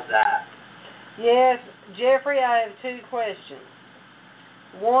 I love that. Yes, Jeffrey, I have two questions.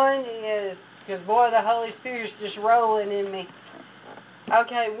 One is, because boy, the Holy Spirit's just rolling in me.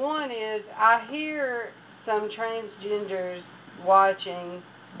 Okay, one is, I hear some transgenders watching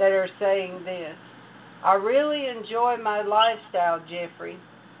that are saying this: I really enjoy my lifestyle, Jeffrey.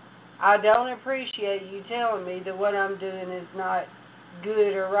 I don't appreciate you telling me that what I'm doing is not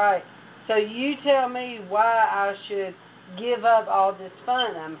good or right. So you tell me why I should give up all this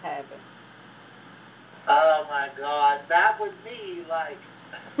fun I'm having. Oh my God, that was me like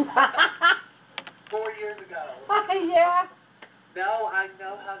 4 years ago. No, I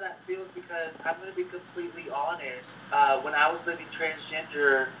know how that feels, because I'm going to be completely honest. When I was living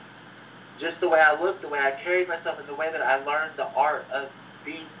transgender, just the way I looked, the way I carried myself, and the way that I learned the art of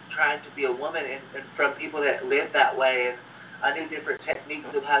trying to be a woman, and from people that lived that way, and I knew different techniques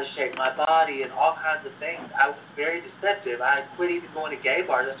of how to shape my body and all kinds of things. I was very deceptive. I quit even going to gay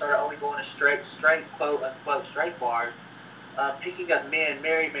bars. I started only going to straight, quote-unquote, straight bars, picking up men,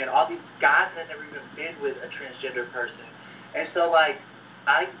 married men, all these guys that had never even been with a transgender person. And so, like,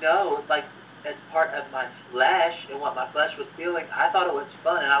 I know, like, as part of my flesh and what my flesh was feeling, I thought it was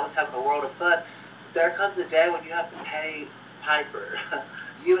fun, and I was having a world of fun. There comes a day when you have to pay Piper.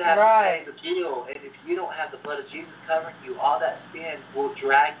 You have to pay the bill, and if you don't have the blood of Jesus covering you, all that sin will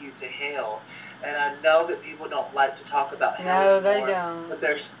drag you to hell. And I know that people don't like to talk about hell anymore. No, they don't. But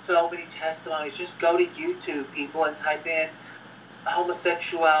there's so many testimonies. Just go to YouTube, people, and type in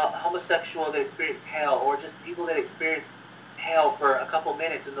homosexual that experience hell, or just people that experience hell for a couple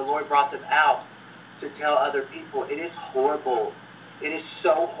minutes, and the Lord brought them out to tell other people. It is horrible. It is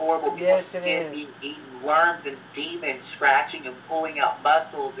so horrible. People's skin being eaten, worms and demons scratching and pulling out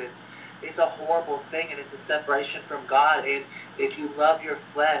muscles, and it's a horrible thing, and it's a separation from God. And if you love your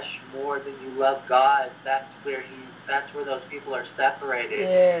flesh more than you love God, that's where those people are separated.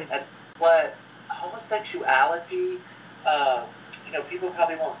 Yes. And what homosexuality, people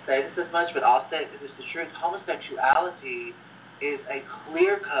probably won't say this as much, but I'll say it because it's the truth. Homosexuality is a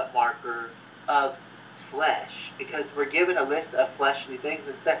clear-cut marker of flesh, because we're given a list of fleshly things,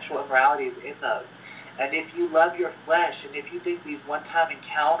 and sexual immorality is in those. And if you love your flesh, and if you think these one-time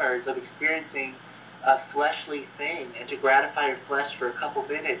encounters of experiencing a fleshly thing, and to gratify your flesh for a couple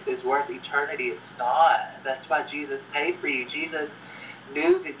minutes is worth eternity. It's not. That's why Jesus paid for you. Jesus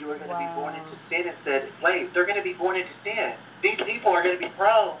knew that you were going to be born into sin and said, wait, they're going to be born into sin. These people are going to be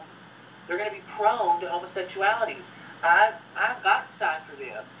prone. They're going to be prone to homosexuality. I've got to die for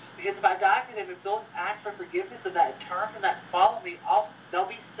them. Because if I die for them, if they'll ask for forgiveness of that and turn from that and follow me, they'll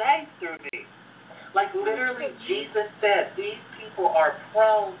be saved through me. Like literally, Jesus said, these people are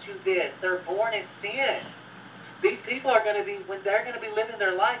prone to this. They're born in sin. These people are going to be, when they're going to be living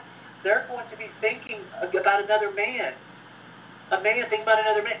their life, they're going to be thinking about another man. A man thinking about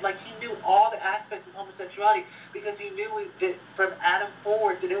another man. Like he knew all the aspects of homosexuality because he knew that from Adam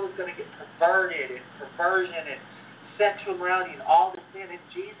forward that it was going to get perverted and perversion and sexual morality and all this sin. And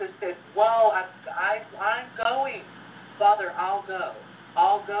Jesus said, whoa, I'm going. Father, I'll go.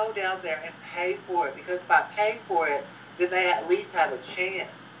 I'll go down there and pay for it, because if I pay for it, then they at least have a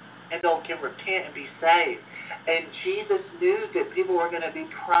chance, and they can repent and be saved. And Jesus knew that people were going to be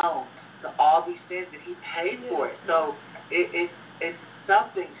prone to all these sins, and he paid for it. So it's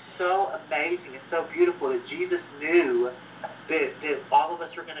something so amazing and so beautiful that Jesus knew that all of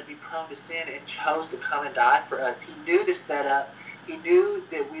us were going to be prone to sin and chose to come and die for us. He knew the setup. He knew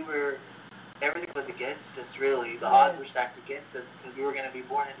that everything was against us, really. The odds were stacked against us because we were going to be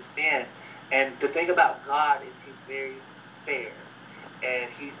born into sin. And the thing about God is he's very fair. And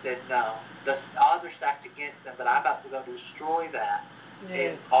he said, no, the odds are stacked against them, but I'm about to go destroy that.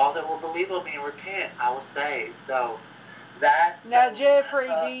 And all that will believe on me and repent, I will save. So that. Now,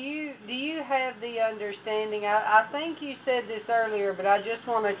 Jeffrey, do you have the understanding? I think you said this earlier, but I just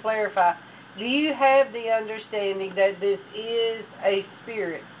want to clarify. Do you have the understanding that this is a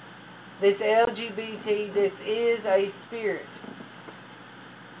spirit? This LGBT, this is a spirit,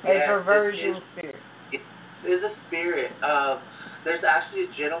 a perversion spirit. It is a spirit. There's actually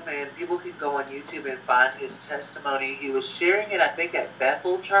a gentleman, people can go on YouTube and find his testimony. He was sharing it, I think, at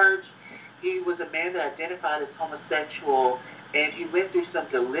Bethel Church. He was a man that identified as homosexual, and he went through some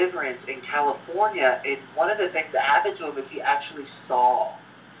deliverance in California, and one of the things that happened to him is he actually saw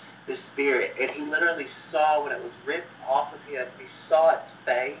the spirit, and he literally saw when it was ripped off of him, he saw its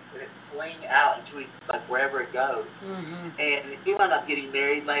face, and it fling out into like wherever it goes. And he wound up getting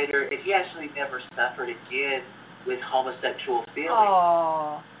married later, and he actually never suffered again with homosexual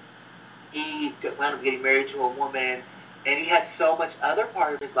feelings. He wound up getting married to a woman, and he had so much other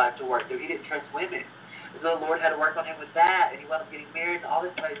part of his life to work through. He didn't trust women. The Lord had to work on him with that, and he wound up getting married and all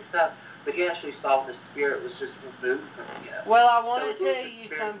this crazy stuff. But he actually saw the spirit was just removed from him. Well, I want to tell you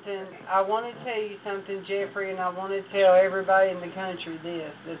something. I want to tell you something, Jeffrey, and I want to tell everybody in the country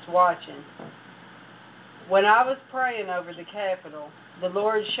this that's watching. When I was praying over the Capitol, the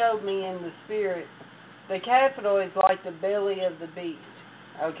Lord showed me in the spirit, the Capitol is like the belly of the beast,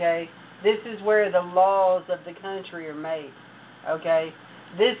 okay? This is where the laws of the country are made, okay?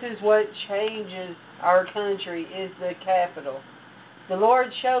 This is what changes our country, is the Capitol. The Lord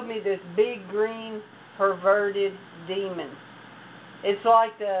showed me this big green perverted demon. It's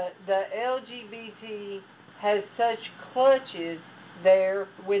like the LGBT has such clutches there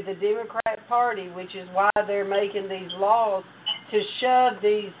with the Democrat Party, which is why they're making these laws to shove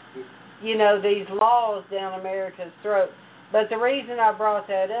these laws down America's throat. But the reason I brought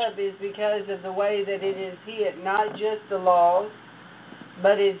that up is because of the way that it has hit not just the laws,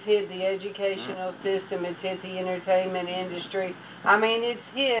 but it's hit the educational system, it's hit the entertainment industry. I mean, it's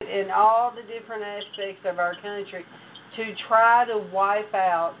hit in all the different aspects of our country to try to wipe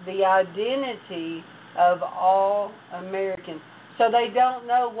out the identity of all Americans. So they don't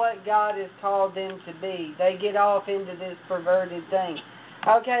know what God has called them to be. They get off into this perverted thing.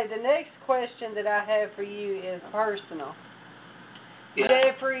 Okay, the next question that I have for you is personal. Yeah.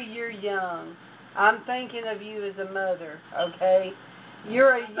 Jeffrey, you're young. I'm thinking of you as a mother, okay?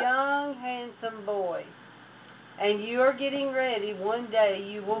 You're a young, handsome boy, and you are getting ready. One day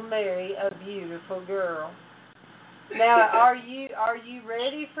you will marry a beautiful girl. Now, are you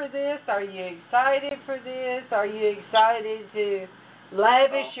ready for this? Are you excited for this? Are you excited to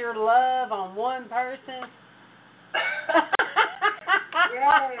lavish your love on one person?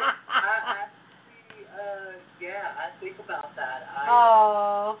 I think about that.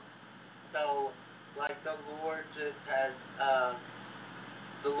 So, like, the Lord has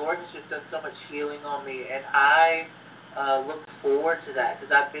just done so much healing on me, and I look forward to that,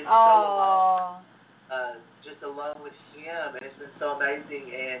 because I've been so alone, just alone with Him, and it's been so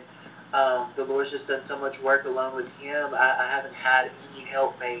amazing, and the Lord's just done so much work alone with Him. I haven't had any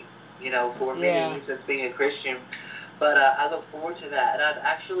helpmate, for me since being a Christian. But I look forward to that. And I've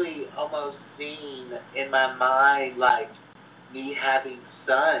actually almost seen in my mind, like, me having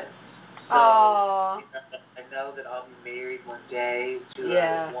sons So I know that I'll be married one day to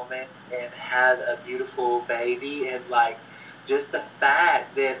a woman and have a beautiful baby, and like just the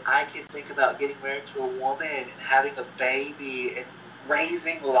fact that I can think about getting married to a woman and having a baby and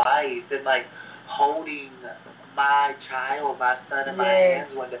raising life and like holding my child, my son in my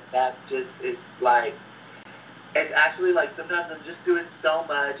hands one day, that just is like, it's actually like sometimes I'm just doing so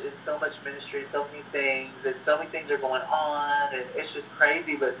much and so much ministry, so many things, and so many things are going on, and it's just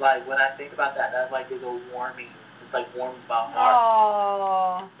crazy. But like when I think about that, that like is a warming. It's like warms my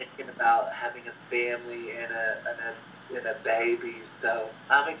heart. Thinking about having a family and a baby, so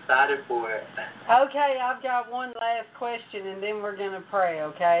I'm excited for it. Okay, I've got one last question, and then we're gonna pray.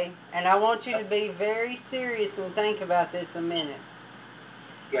 Okay, and I want you to be very serious and think about this a minute.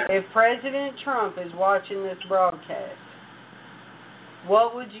 Yeah. If President Trump is watching this broadcast,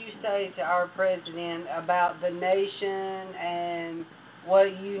 what would you say to our president about the nation and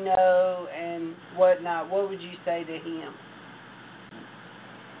what you know and whatnot? What would you say to him?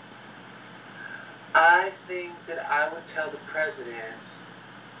 I think that I would tell the president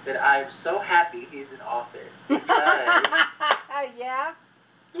that I'm so happy he's in office because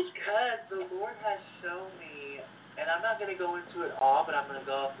because the Lord has shown me, and I'm not going to go into it all, but I'm going to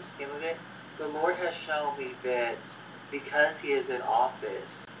go off the skim of it. The Lord has shown me that because he is in office,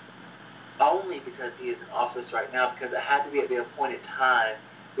 only because he is in office right now, because it had to be at the appointed time,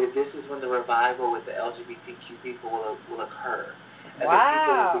 that this is when the revival with the LGBTQ people will occur. And that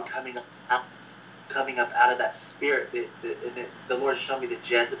people will be coming up out of that spirit. The Lord showed me the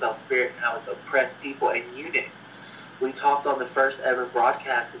Jezebel spirit and how it's oppressed people and eunuchs. We talked on the first ever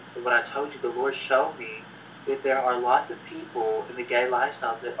broadcast, when I told you, the Lord showed me that there are lots of people in the gay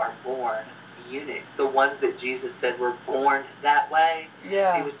lifestyle that are born eunuchs, the ones that Jesus said were born that way.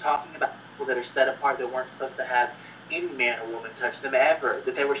 Yeah. He was talking about people that are set apart, that weren't supposed to have any man or woman touch them ever,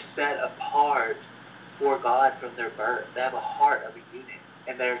 that they were set apart for God from their birth. They have a heart of a eunuch,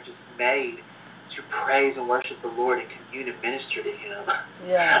 and they're just made to praise and worship the Lord and commune and minister to Him.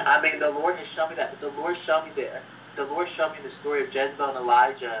 Yeah. I mean, the Lord has shown me that. But the Lord showed me the story of Jezebel and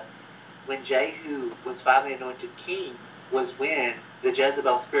Elijah. When Jehu was finally anointed king, was when the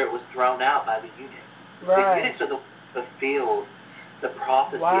Jezebel spirit was thrown out by the eunuchs. Right. The eunuchs are the fulfilled the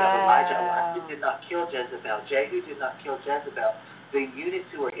prophecy of Elijah. Elijah did not kill Jezebel. Jehu did not kill Jezebel. The eunuchs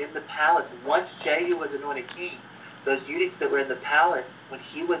who were in the palace, once Jehu was anointed king, those eunuchs that were in the palace, when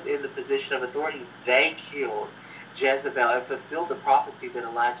he was in the position of authority, they killed Jezebel and fulfilled the prophecy that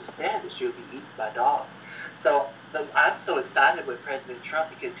Elijah said, that she would be eaten by dogs. So I'm so excited with President Trump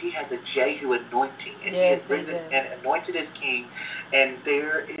because he had the Jehu anointing, and he has risen and anointed as king, and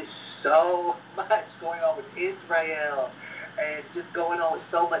there is so much going on with Israel and just going on with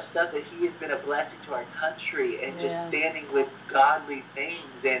so much stuff that he has been a blessing to our country and just standing with godly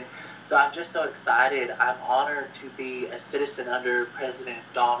things. And so I'm just so excited. I'm honored to be a citizen under President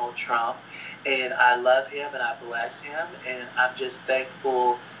Donald Trump, and I love him and I bless him, and I'm just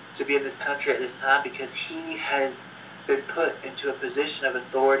thankful to be in this country at this time because he has been put into a position of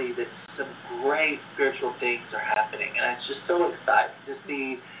authority that some great spiritual things are happening, and it's just so exciting to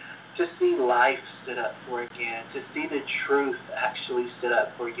see life stood up for again, to see the truth actually stood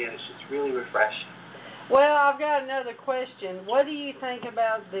up for again. It's just really refreshing. Well, I've got another question. What do you think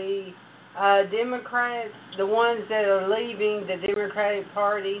about the Democrats, the ones that are leaving the Democratic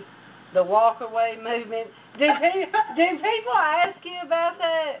Party, the walk-away movement? Do people ask you about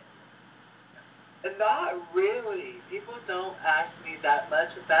that? Not really. People don't ask me that much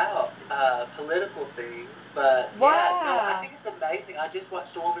about political things, but I think it's amazing. I just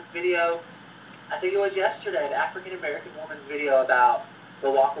watched a woman's video, I think it was yesterday, an African-American woman's video about the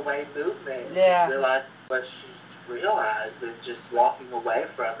walk-away movement. Yeah. She realized what she realized and just walking away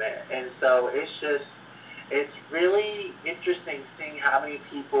from it. And so it's really interesting seeing how many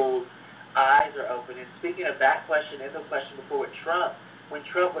people's eyes are open. And speaking of that question and the question before with Trump, when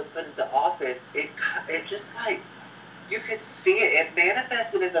Trump was put into office, it just like, you could see it. It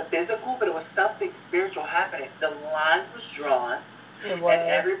manifested in the physical, but it was something spiritual happening. The line was drawn, and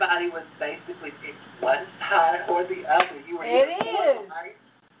everybody was basically picked one side or the other. You were either for life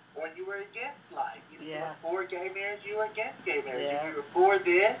or you were against life. You were for gay marriage, you were against gay marriage. You were for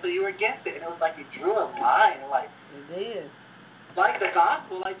this or you were against it. And it was like you drew a line. And like, it did. Like the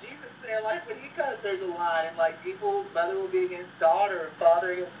gospel, like Jesus said, like when he comes, there's a line, and like people's mother will be against daughter, and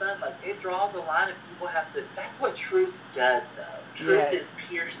father against son. Like it draws a line, and people have to. That's what truth does, though. Truth is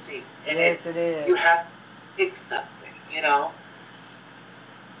piercing, and it is. You have to pick something, you know.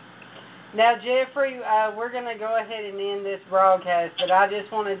 Now, Jeffrey, we're gonna go ahead and end this broadcast, but I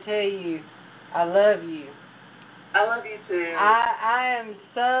just want to tell you, I love you. I love you too. I am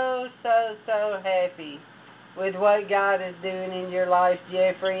so happy with what God is doing in your life,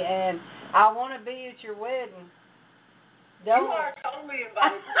 Jeffrey, and I want to be at your wedding. You are totally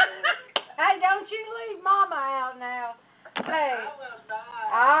invited to the wedding. Hey, don't you leave Mama out now. Hey. I will not.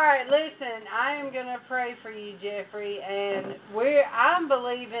 All right, listen, I am going to pray for you, Jeffrey, and I'm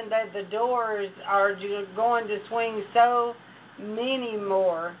believing that the doors are going to swing so many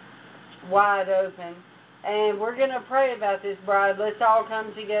more wide open. And we're going to pray about this, bride. Let's all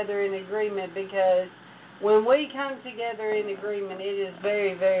come together in agreement, because when we come together in agreement, it is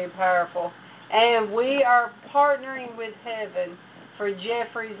very, very powerful. And we are partnering with heaven for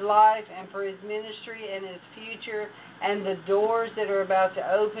Jeffrey's life and for his ministry and his future and the doors that are about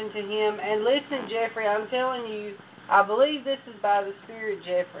to open to him. And listen, Jeffrey, I'm telling you, I believe this is by the Spirit,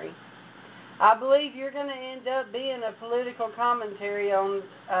 Jeffrey. I believe you're going to end up being a political commentary on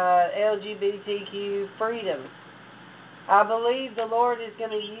LGBTQ freedom. I believe the Lord is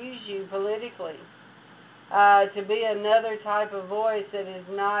going to use you politically to be another type of voice that is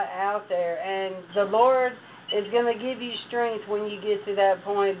not out there. And the Lord is going to give you strength when you get to that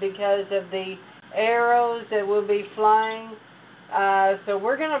point because of the arrows that will be flying. So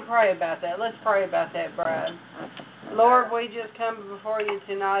we're going to pray about that. Let's pray about that, bride. Lord, we just come before you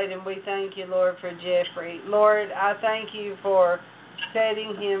tonight, and we thank you, Lord, for Jeffrey. Lord, I thank you for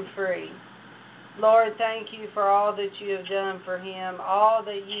setting him free. Lord, thank you for all that you have done for him, all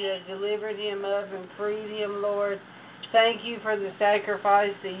that you have delivered him of and freed him, Lord. Thank you for the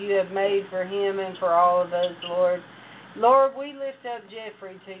sacrifice that you have made for him and for all of us, Lord. Lord, we lift up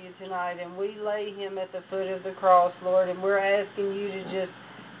Jeffrey to you tonight, and we lay him at the foot of the cross, Lord, and we're asking you to just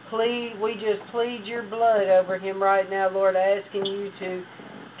plead your blood over him right now, Lord, asking you to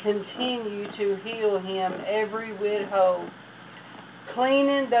continue to heal him every whit whole.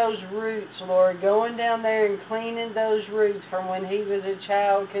 Cleaning those roots, Lord, going down there and cleaning those roots from when he was a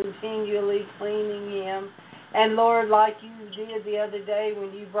child, continually cleaning him. And Lord, like you did the other day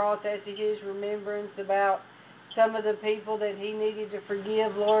when you brought that to his remembrance about some of the people that he needed to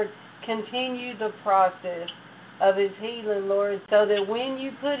forgive, Lord, continue the process of his healing, Lord, so that when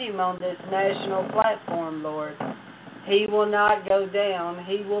you put him on this national platform, Lord, he will not go down.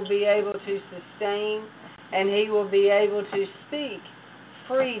 He will be able to sustain, and he will be able to speak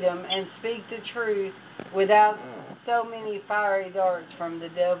freedom and speak the truth without so many fiery darts from the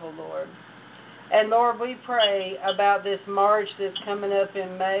devil, Lord. And Lord, we pray about this march that's coming up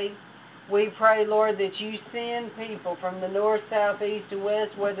in May. We pray, Lord, that you send people from the north, south, east, and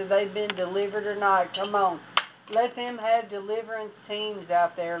west, whether they've been delivered or not. Come on. Let them have deliverance teams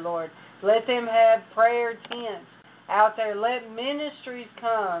out there, Lord. Let them have prayer tents out there. Let ministries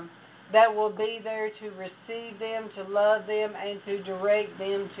come that will be there to receive them, to love them, and to direct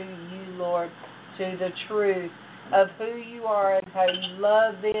them to you, Lord, to the truth of who you are and how you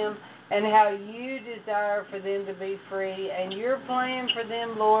love them and how you desire for them to be free. And your plan for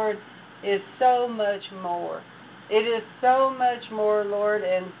them, Lord, is so much more. It is so much more, Lord,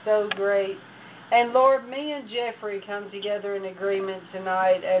 and so great. And Lord, me and Jeffrey come together in agreement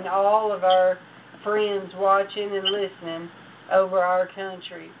tonight, and all of our friends watching and listening over our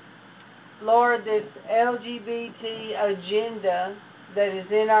country. Lord, this LGBT agenda that is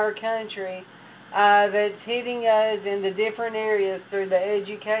in our country, that's hitting us in the different areas through the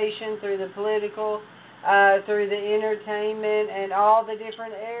education, through the political, through the entertainment, and all the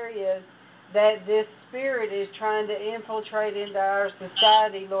different areas that this spirit is trying to infiltrate into our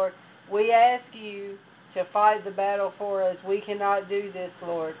society, Lord. We ask you to fight the battle for us. We cannot do this,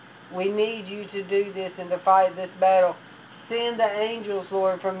 Lord. We need you to do this and to fight this battle. Send the angels,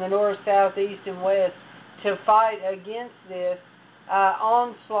 Lord, from the north, south, east, and west to fight against this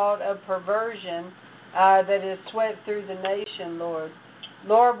onslaught of perversion that is swept through the nation, Lord.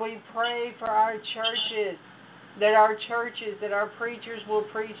 Lord, we pray for our churches, that our preachers will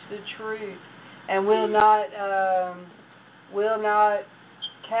preach the truth and will not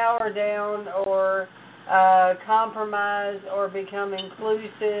cower down or compromise or become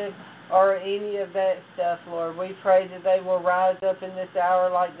inclusive or any of that stuff, Lord. We pray that they will rise up in this hour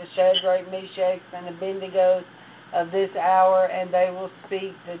like the Shadrach, Meshach, and Abednego of this hour, and they will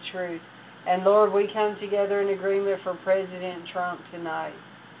speak the truth. And Lord, we come together in agreement for President Trump tonight.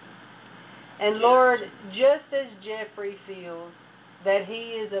 And Lord, just as Jeffrey feels that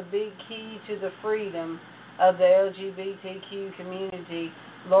he is a big key to the freedom of the LGBTQ community,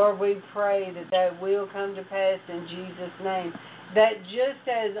 Lord, we pray that that will come to pass in Jesus' name. That just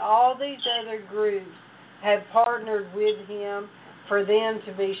as all these other groups have partnered with him for them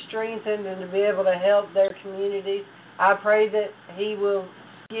to be strengthened and to be able to help their communities, I pray that he will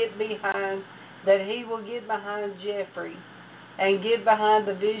get behind that he will get behind Jeffrey and get behind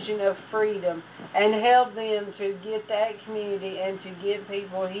the vision of freedom and help them to get that community and to get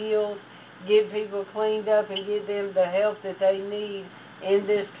people healed, get people cleaned up, and get them the help that they need in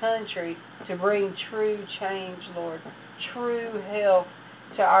this country to bring true change, Lord, true help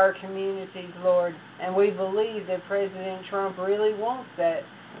to our communities, Lord. And we believe that President Trump really wants that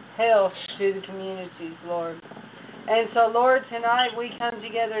help to the communities, Lord. And so, Lord, tonight we come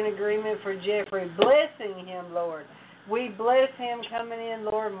together in agreement for Jeffrey, blessing him, Lord. We bless him coming in,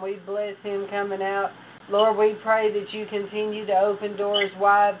 Lord, and we bless him coming out. Lord, we pray that you continue to open doors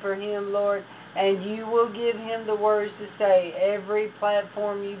wide for him, Lord, and you will give him the words to say. Every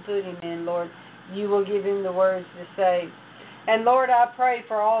platform you put him in, Lord, you will give him the words to say. And, Lord, I pray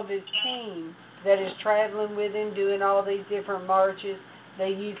for all of his team that is traveling with him, doing all these different marches,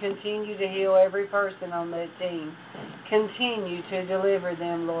 that you continue to heal every person on that team. Continue to deliver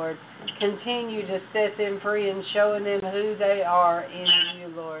them, Lord. Continue to set them free and showing them who they are in you,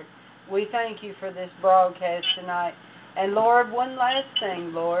 Lord. We thank you for this broadcast tonight. And, Lord, one last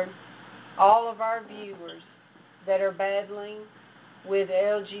thing, Lord. All of our viewers that are battling with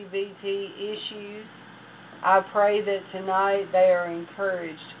LGBT issues, I pray that tonight they are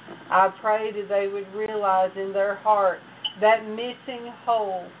encouraged. I pray that they would realize in their heart that missing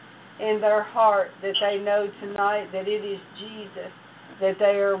hole in their heart, that they know tonight that it is Jesus that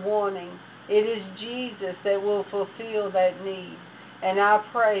they are wanting. It is Jesus that will fulfill that need. And I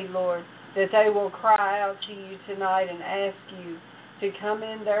pray, Lord, that they will cry out to you tonight and ask you to come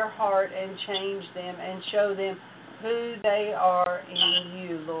in their heart and change them and show them who they are in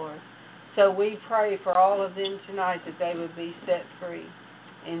you, Lord. So we pray for all of them tonight that they would be set free.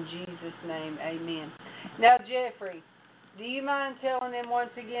 In Jesus' name, amen. Now, Jeffrey, do you mind telling them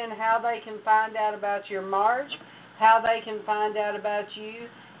once again how they can find out about your march, how they can find out about you?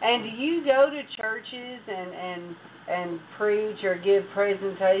 And do you go to churches and preach or give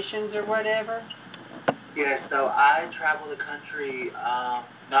presentations or whatever? Yeah, so I travel the country,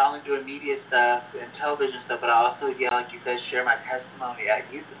 not only doing media stuff and television stuff, but I also, like you said, share my testimony at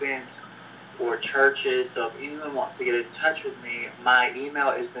youth events or churches. So if anyone wants to get in touch with me, my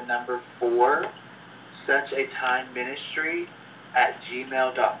email is the number 4,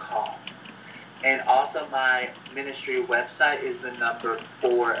 suchatimeministry@gmail.com. And also my ministry website is the number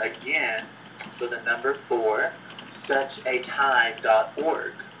 4 again, so the number 4,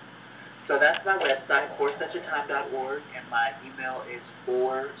 suchatime.org. So that's my website, forsuchatime.org, and my email is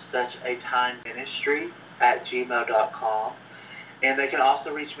forsuchatimeministry@gmail.com. And they can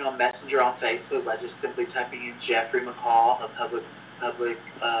also reach me on Messenger on Facebook by just simply typing in Jeffrey McCall on the public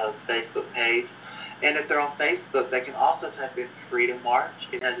Facebook page. And if they're on Facebook, they can also type in Freedom March.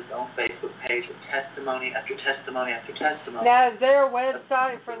 It has its own Facebook page with testimony after testimony after testimony. Now, is there a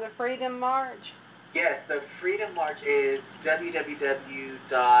website for the Freedom March? Yes, the Freedom March is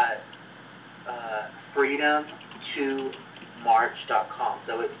www.freedom2march.com.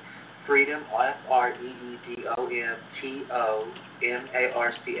 So it's Freedom,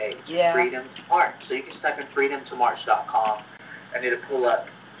 FREEDOMTOMARCH. Yeah. Freedom to March. So you can just type in freedom2march.com and it'll pull up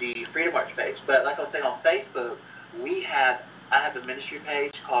the Freedom March page. But like I was saying, on Facebook, I have a ministry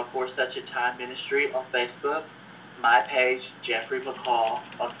page called For Such a Time Ministry on Facebook. My page, Jeffrey McCall,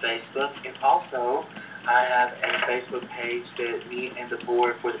 on Facebook. And also, I have a Facebook page that me and the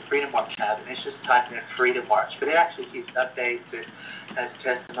board for the Freedom March have, and it's just typing in Freedom March. But it actually keeps updates and has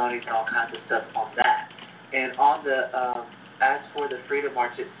testimonies and all kinds of stuff on that. And on the as for the Freedom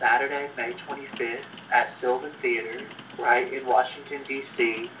March, it's Saturday, May 25th at Sylvan Theater, right in Washington,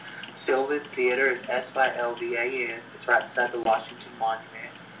 D.C. Sylvan Theater is SYLVAN. It's right beside the Washington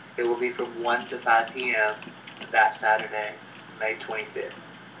Monument. It will be from 1 to 5 p.m. that Saturday, May 25th.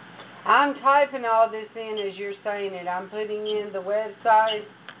 I'm typing all this in as you're saying it. I'm putting in the website,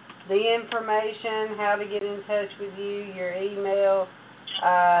 the information, how to get in touch with you, your email,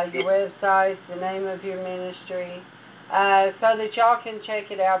 your website, the name of your ministry, so that y'all can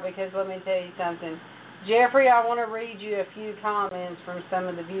check it out, because let me tell you something. Jeffrey, I want to read you a few comments from some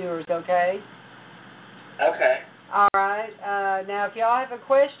of the viewers, okay? Okay. All right. Now, if y'all have a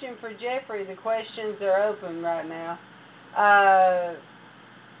question for Jeffrey, the questions are open right now.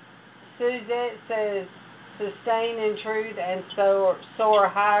 Suzette says, sustain in truth and soar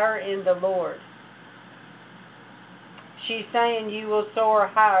higher in the Lord. She's saying you will soar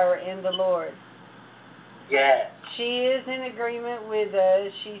higher in the Lord. Yes. She is in agreement with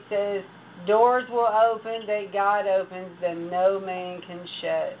us. She says, doors will open that God opens that no man can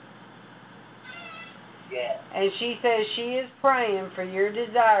shut. Yes. And she says she is praying for your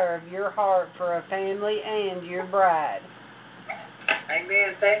desire of your heart for a family and your bride.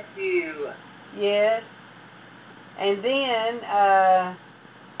 Amen. Thank you. Yes. And then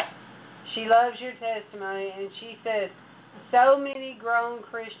she loves your testimony, and she says, so many grown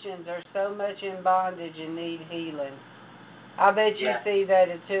Christians are so much in bondage and need healing. I bet you see that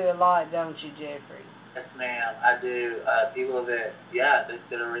too a lot, don't you, Jeffrey? Yes, ma'am, I do. People that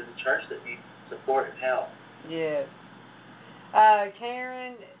are in the church that need support and help. Yes.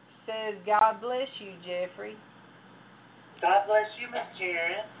 Karen says, God bless you, Jeffrey. God bless you, Miss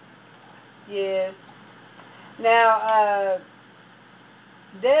Karen. Yes. Now,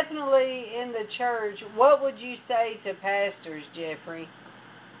 definitely in the church, what would you say to pastors, Jeffrey,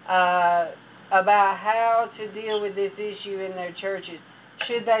 about how to deal with this issue in their churches?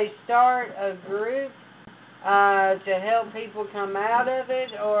 Should they start a group to help people come out of it,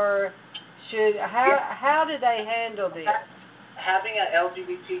 or how do they handle this? Having an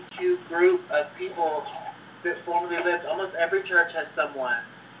LGBTQ group of people that formerly lived, almost every church has someone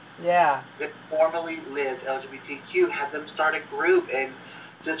that formerly lived LGBTQ. Have them start a group and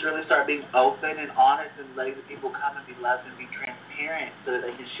just really start being open and honest and letting the people come and be loved and be transparent so that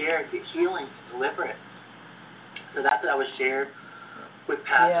they can share and get healing and deliverance. So that's what I was shared with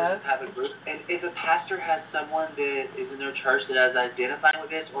pastors, have a group. And if a pastor has someone that is in their church that is identifying with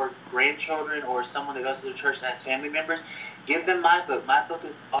this, or grandchildren, or someone that goes to the church that has family members, give them my book. My book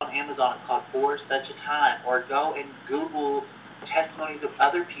is on Amazon. It's called For Such a Time. Or go and Google testimonies of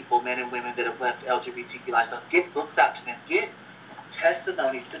other people, men and women, that have left LGBTQ lifestyles. Get books out to them. Get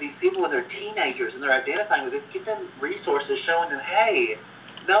testimonies to these people when they're teenagers and they're identifying with this. Get them resources showing them, hey,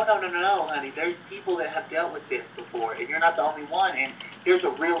 no, honey. There's people that have dealt with this before, and you're not the only one. And here's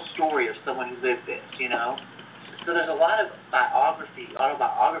a real story of someone who lived this, you know. So there's a lot of autobiographies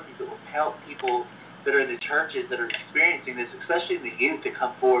that will help people that are in the churches that are experiencing this, especially in the youth, to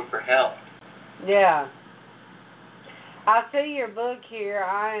come forward for help. Yeah. I see your book here.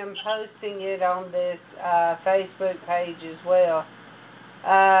 I am posting it on this Facebook page as well.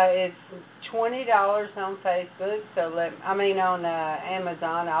 It's $20 on Facebook, on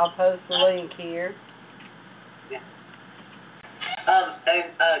Amazon. I'll post the link here. Yeah.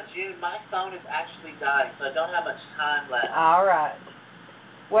 June, my phone is actually dying, so I don't have much time left. All right.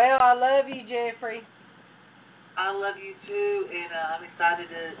 Well, I love you, Jeffrey. I love you too, and I'm excited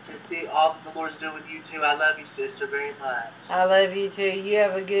to see all that the Lord's doing with you too. I love you, sister, very much. I love you too. You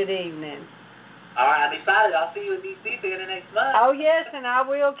have a good evening. All right, I'm excited. I'll see you at DC beginning next month. Oh, yes, and I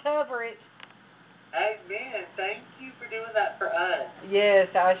will cover it. Amen. Thank you for doing that for us. Yes,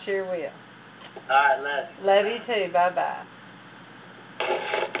 I sure will. All right, love you. Love you too. Bye-bye.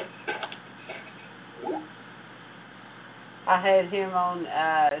 I had him on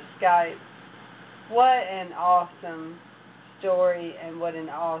Skype. What an awesome story and what an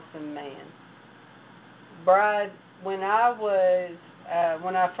awesome man. Bride, when I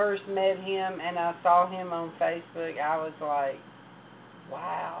first met him and I saw him on Facebook, I was like,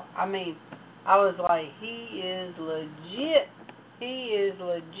 wow. I was like, he is legit. He is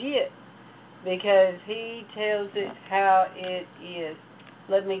legit because he tells it how it is.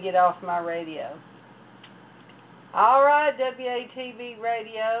 Let me get off my radio. All right, WATB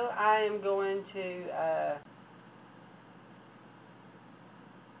Radio, I am going to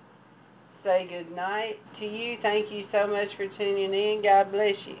say good night to you. Thank you so much for tuning in. God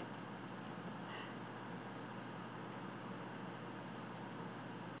bless you.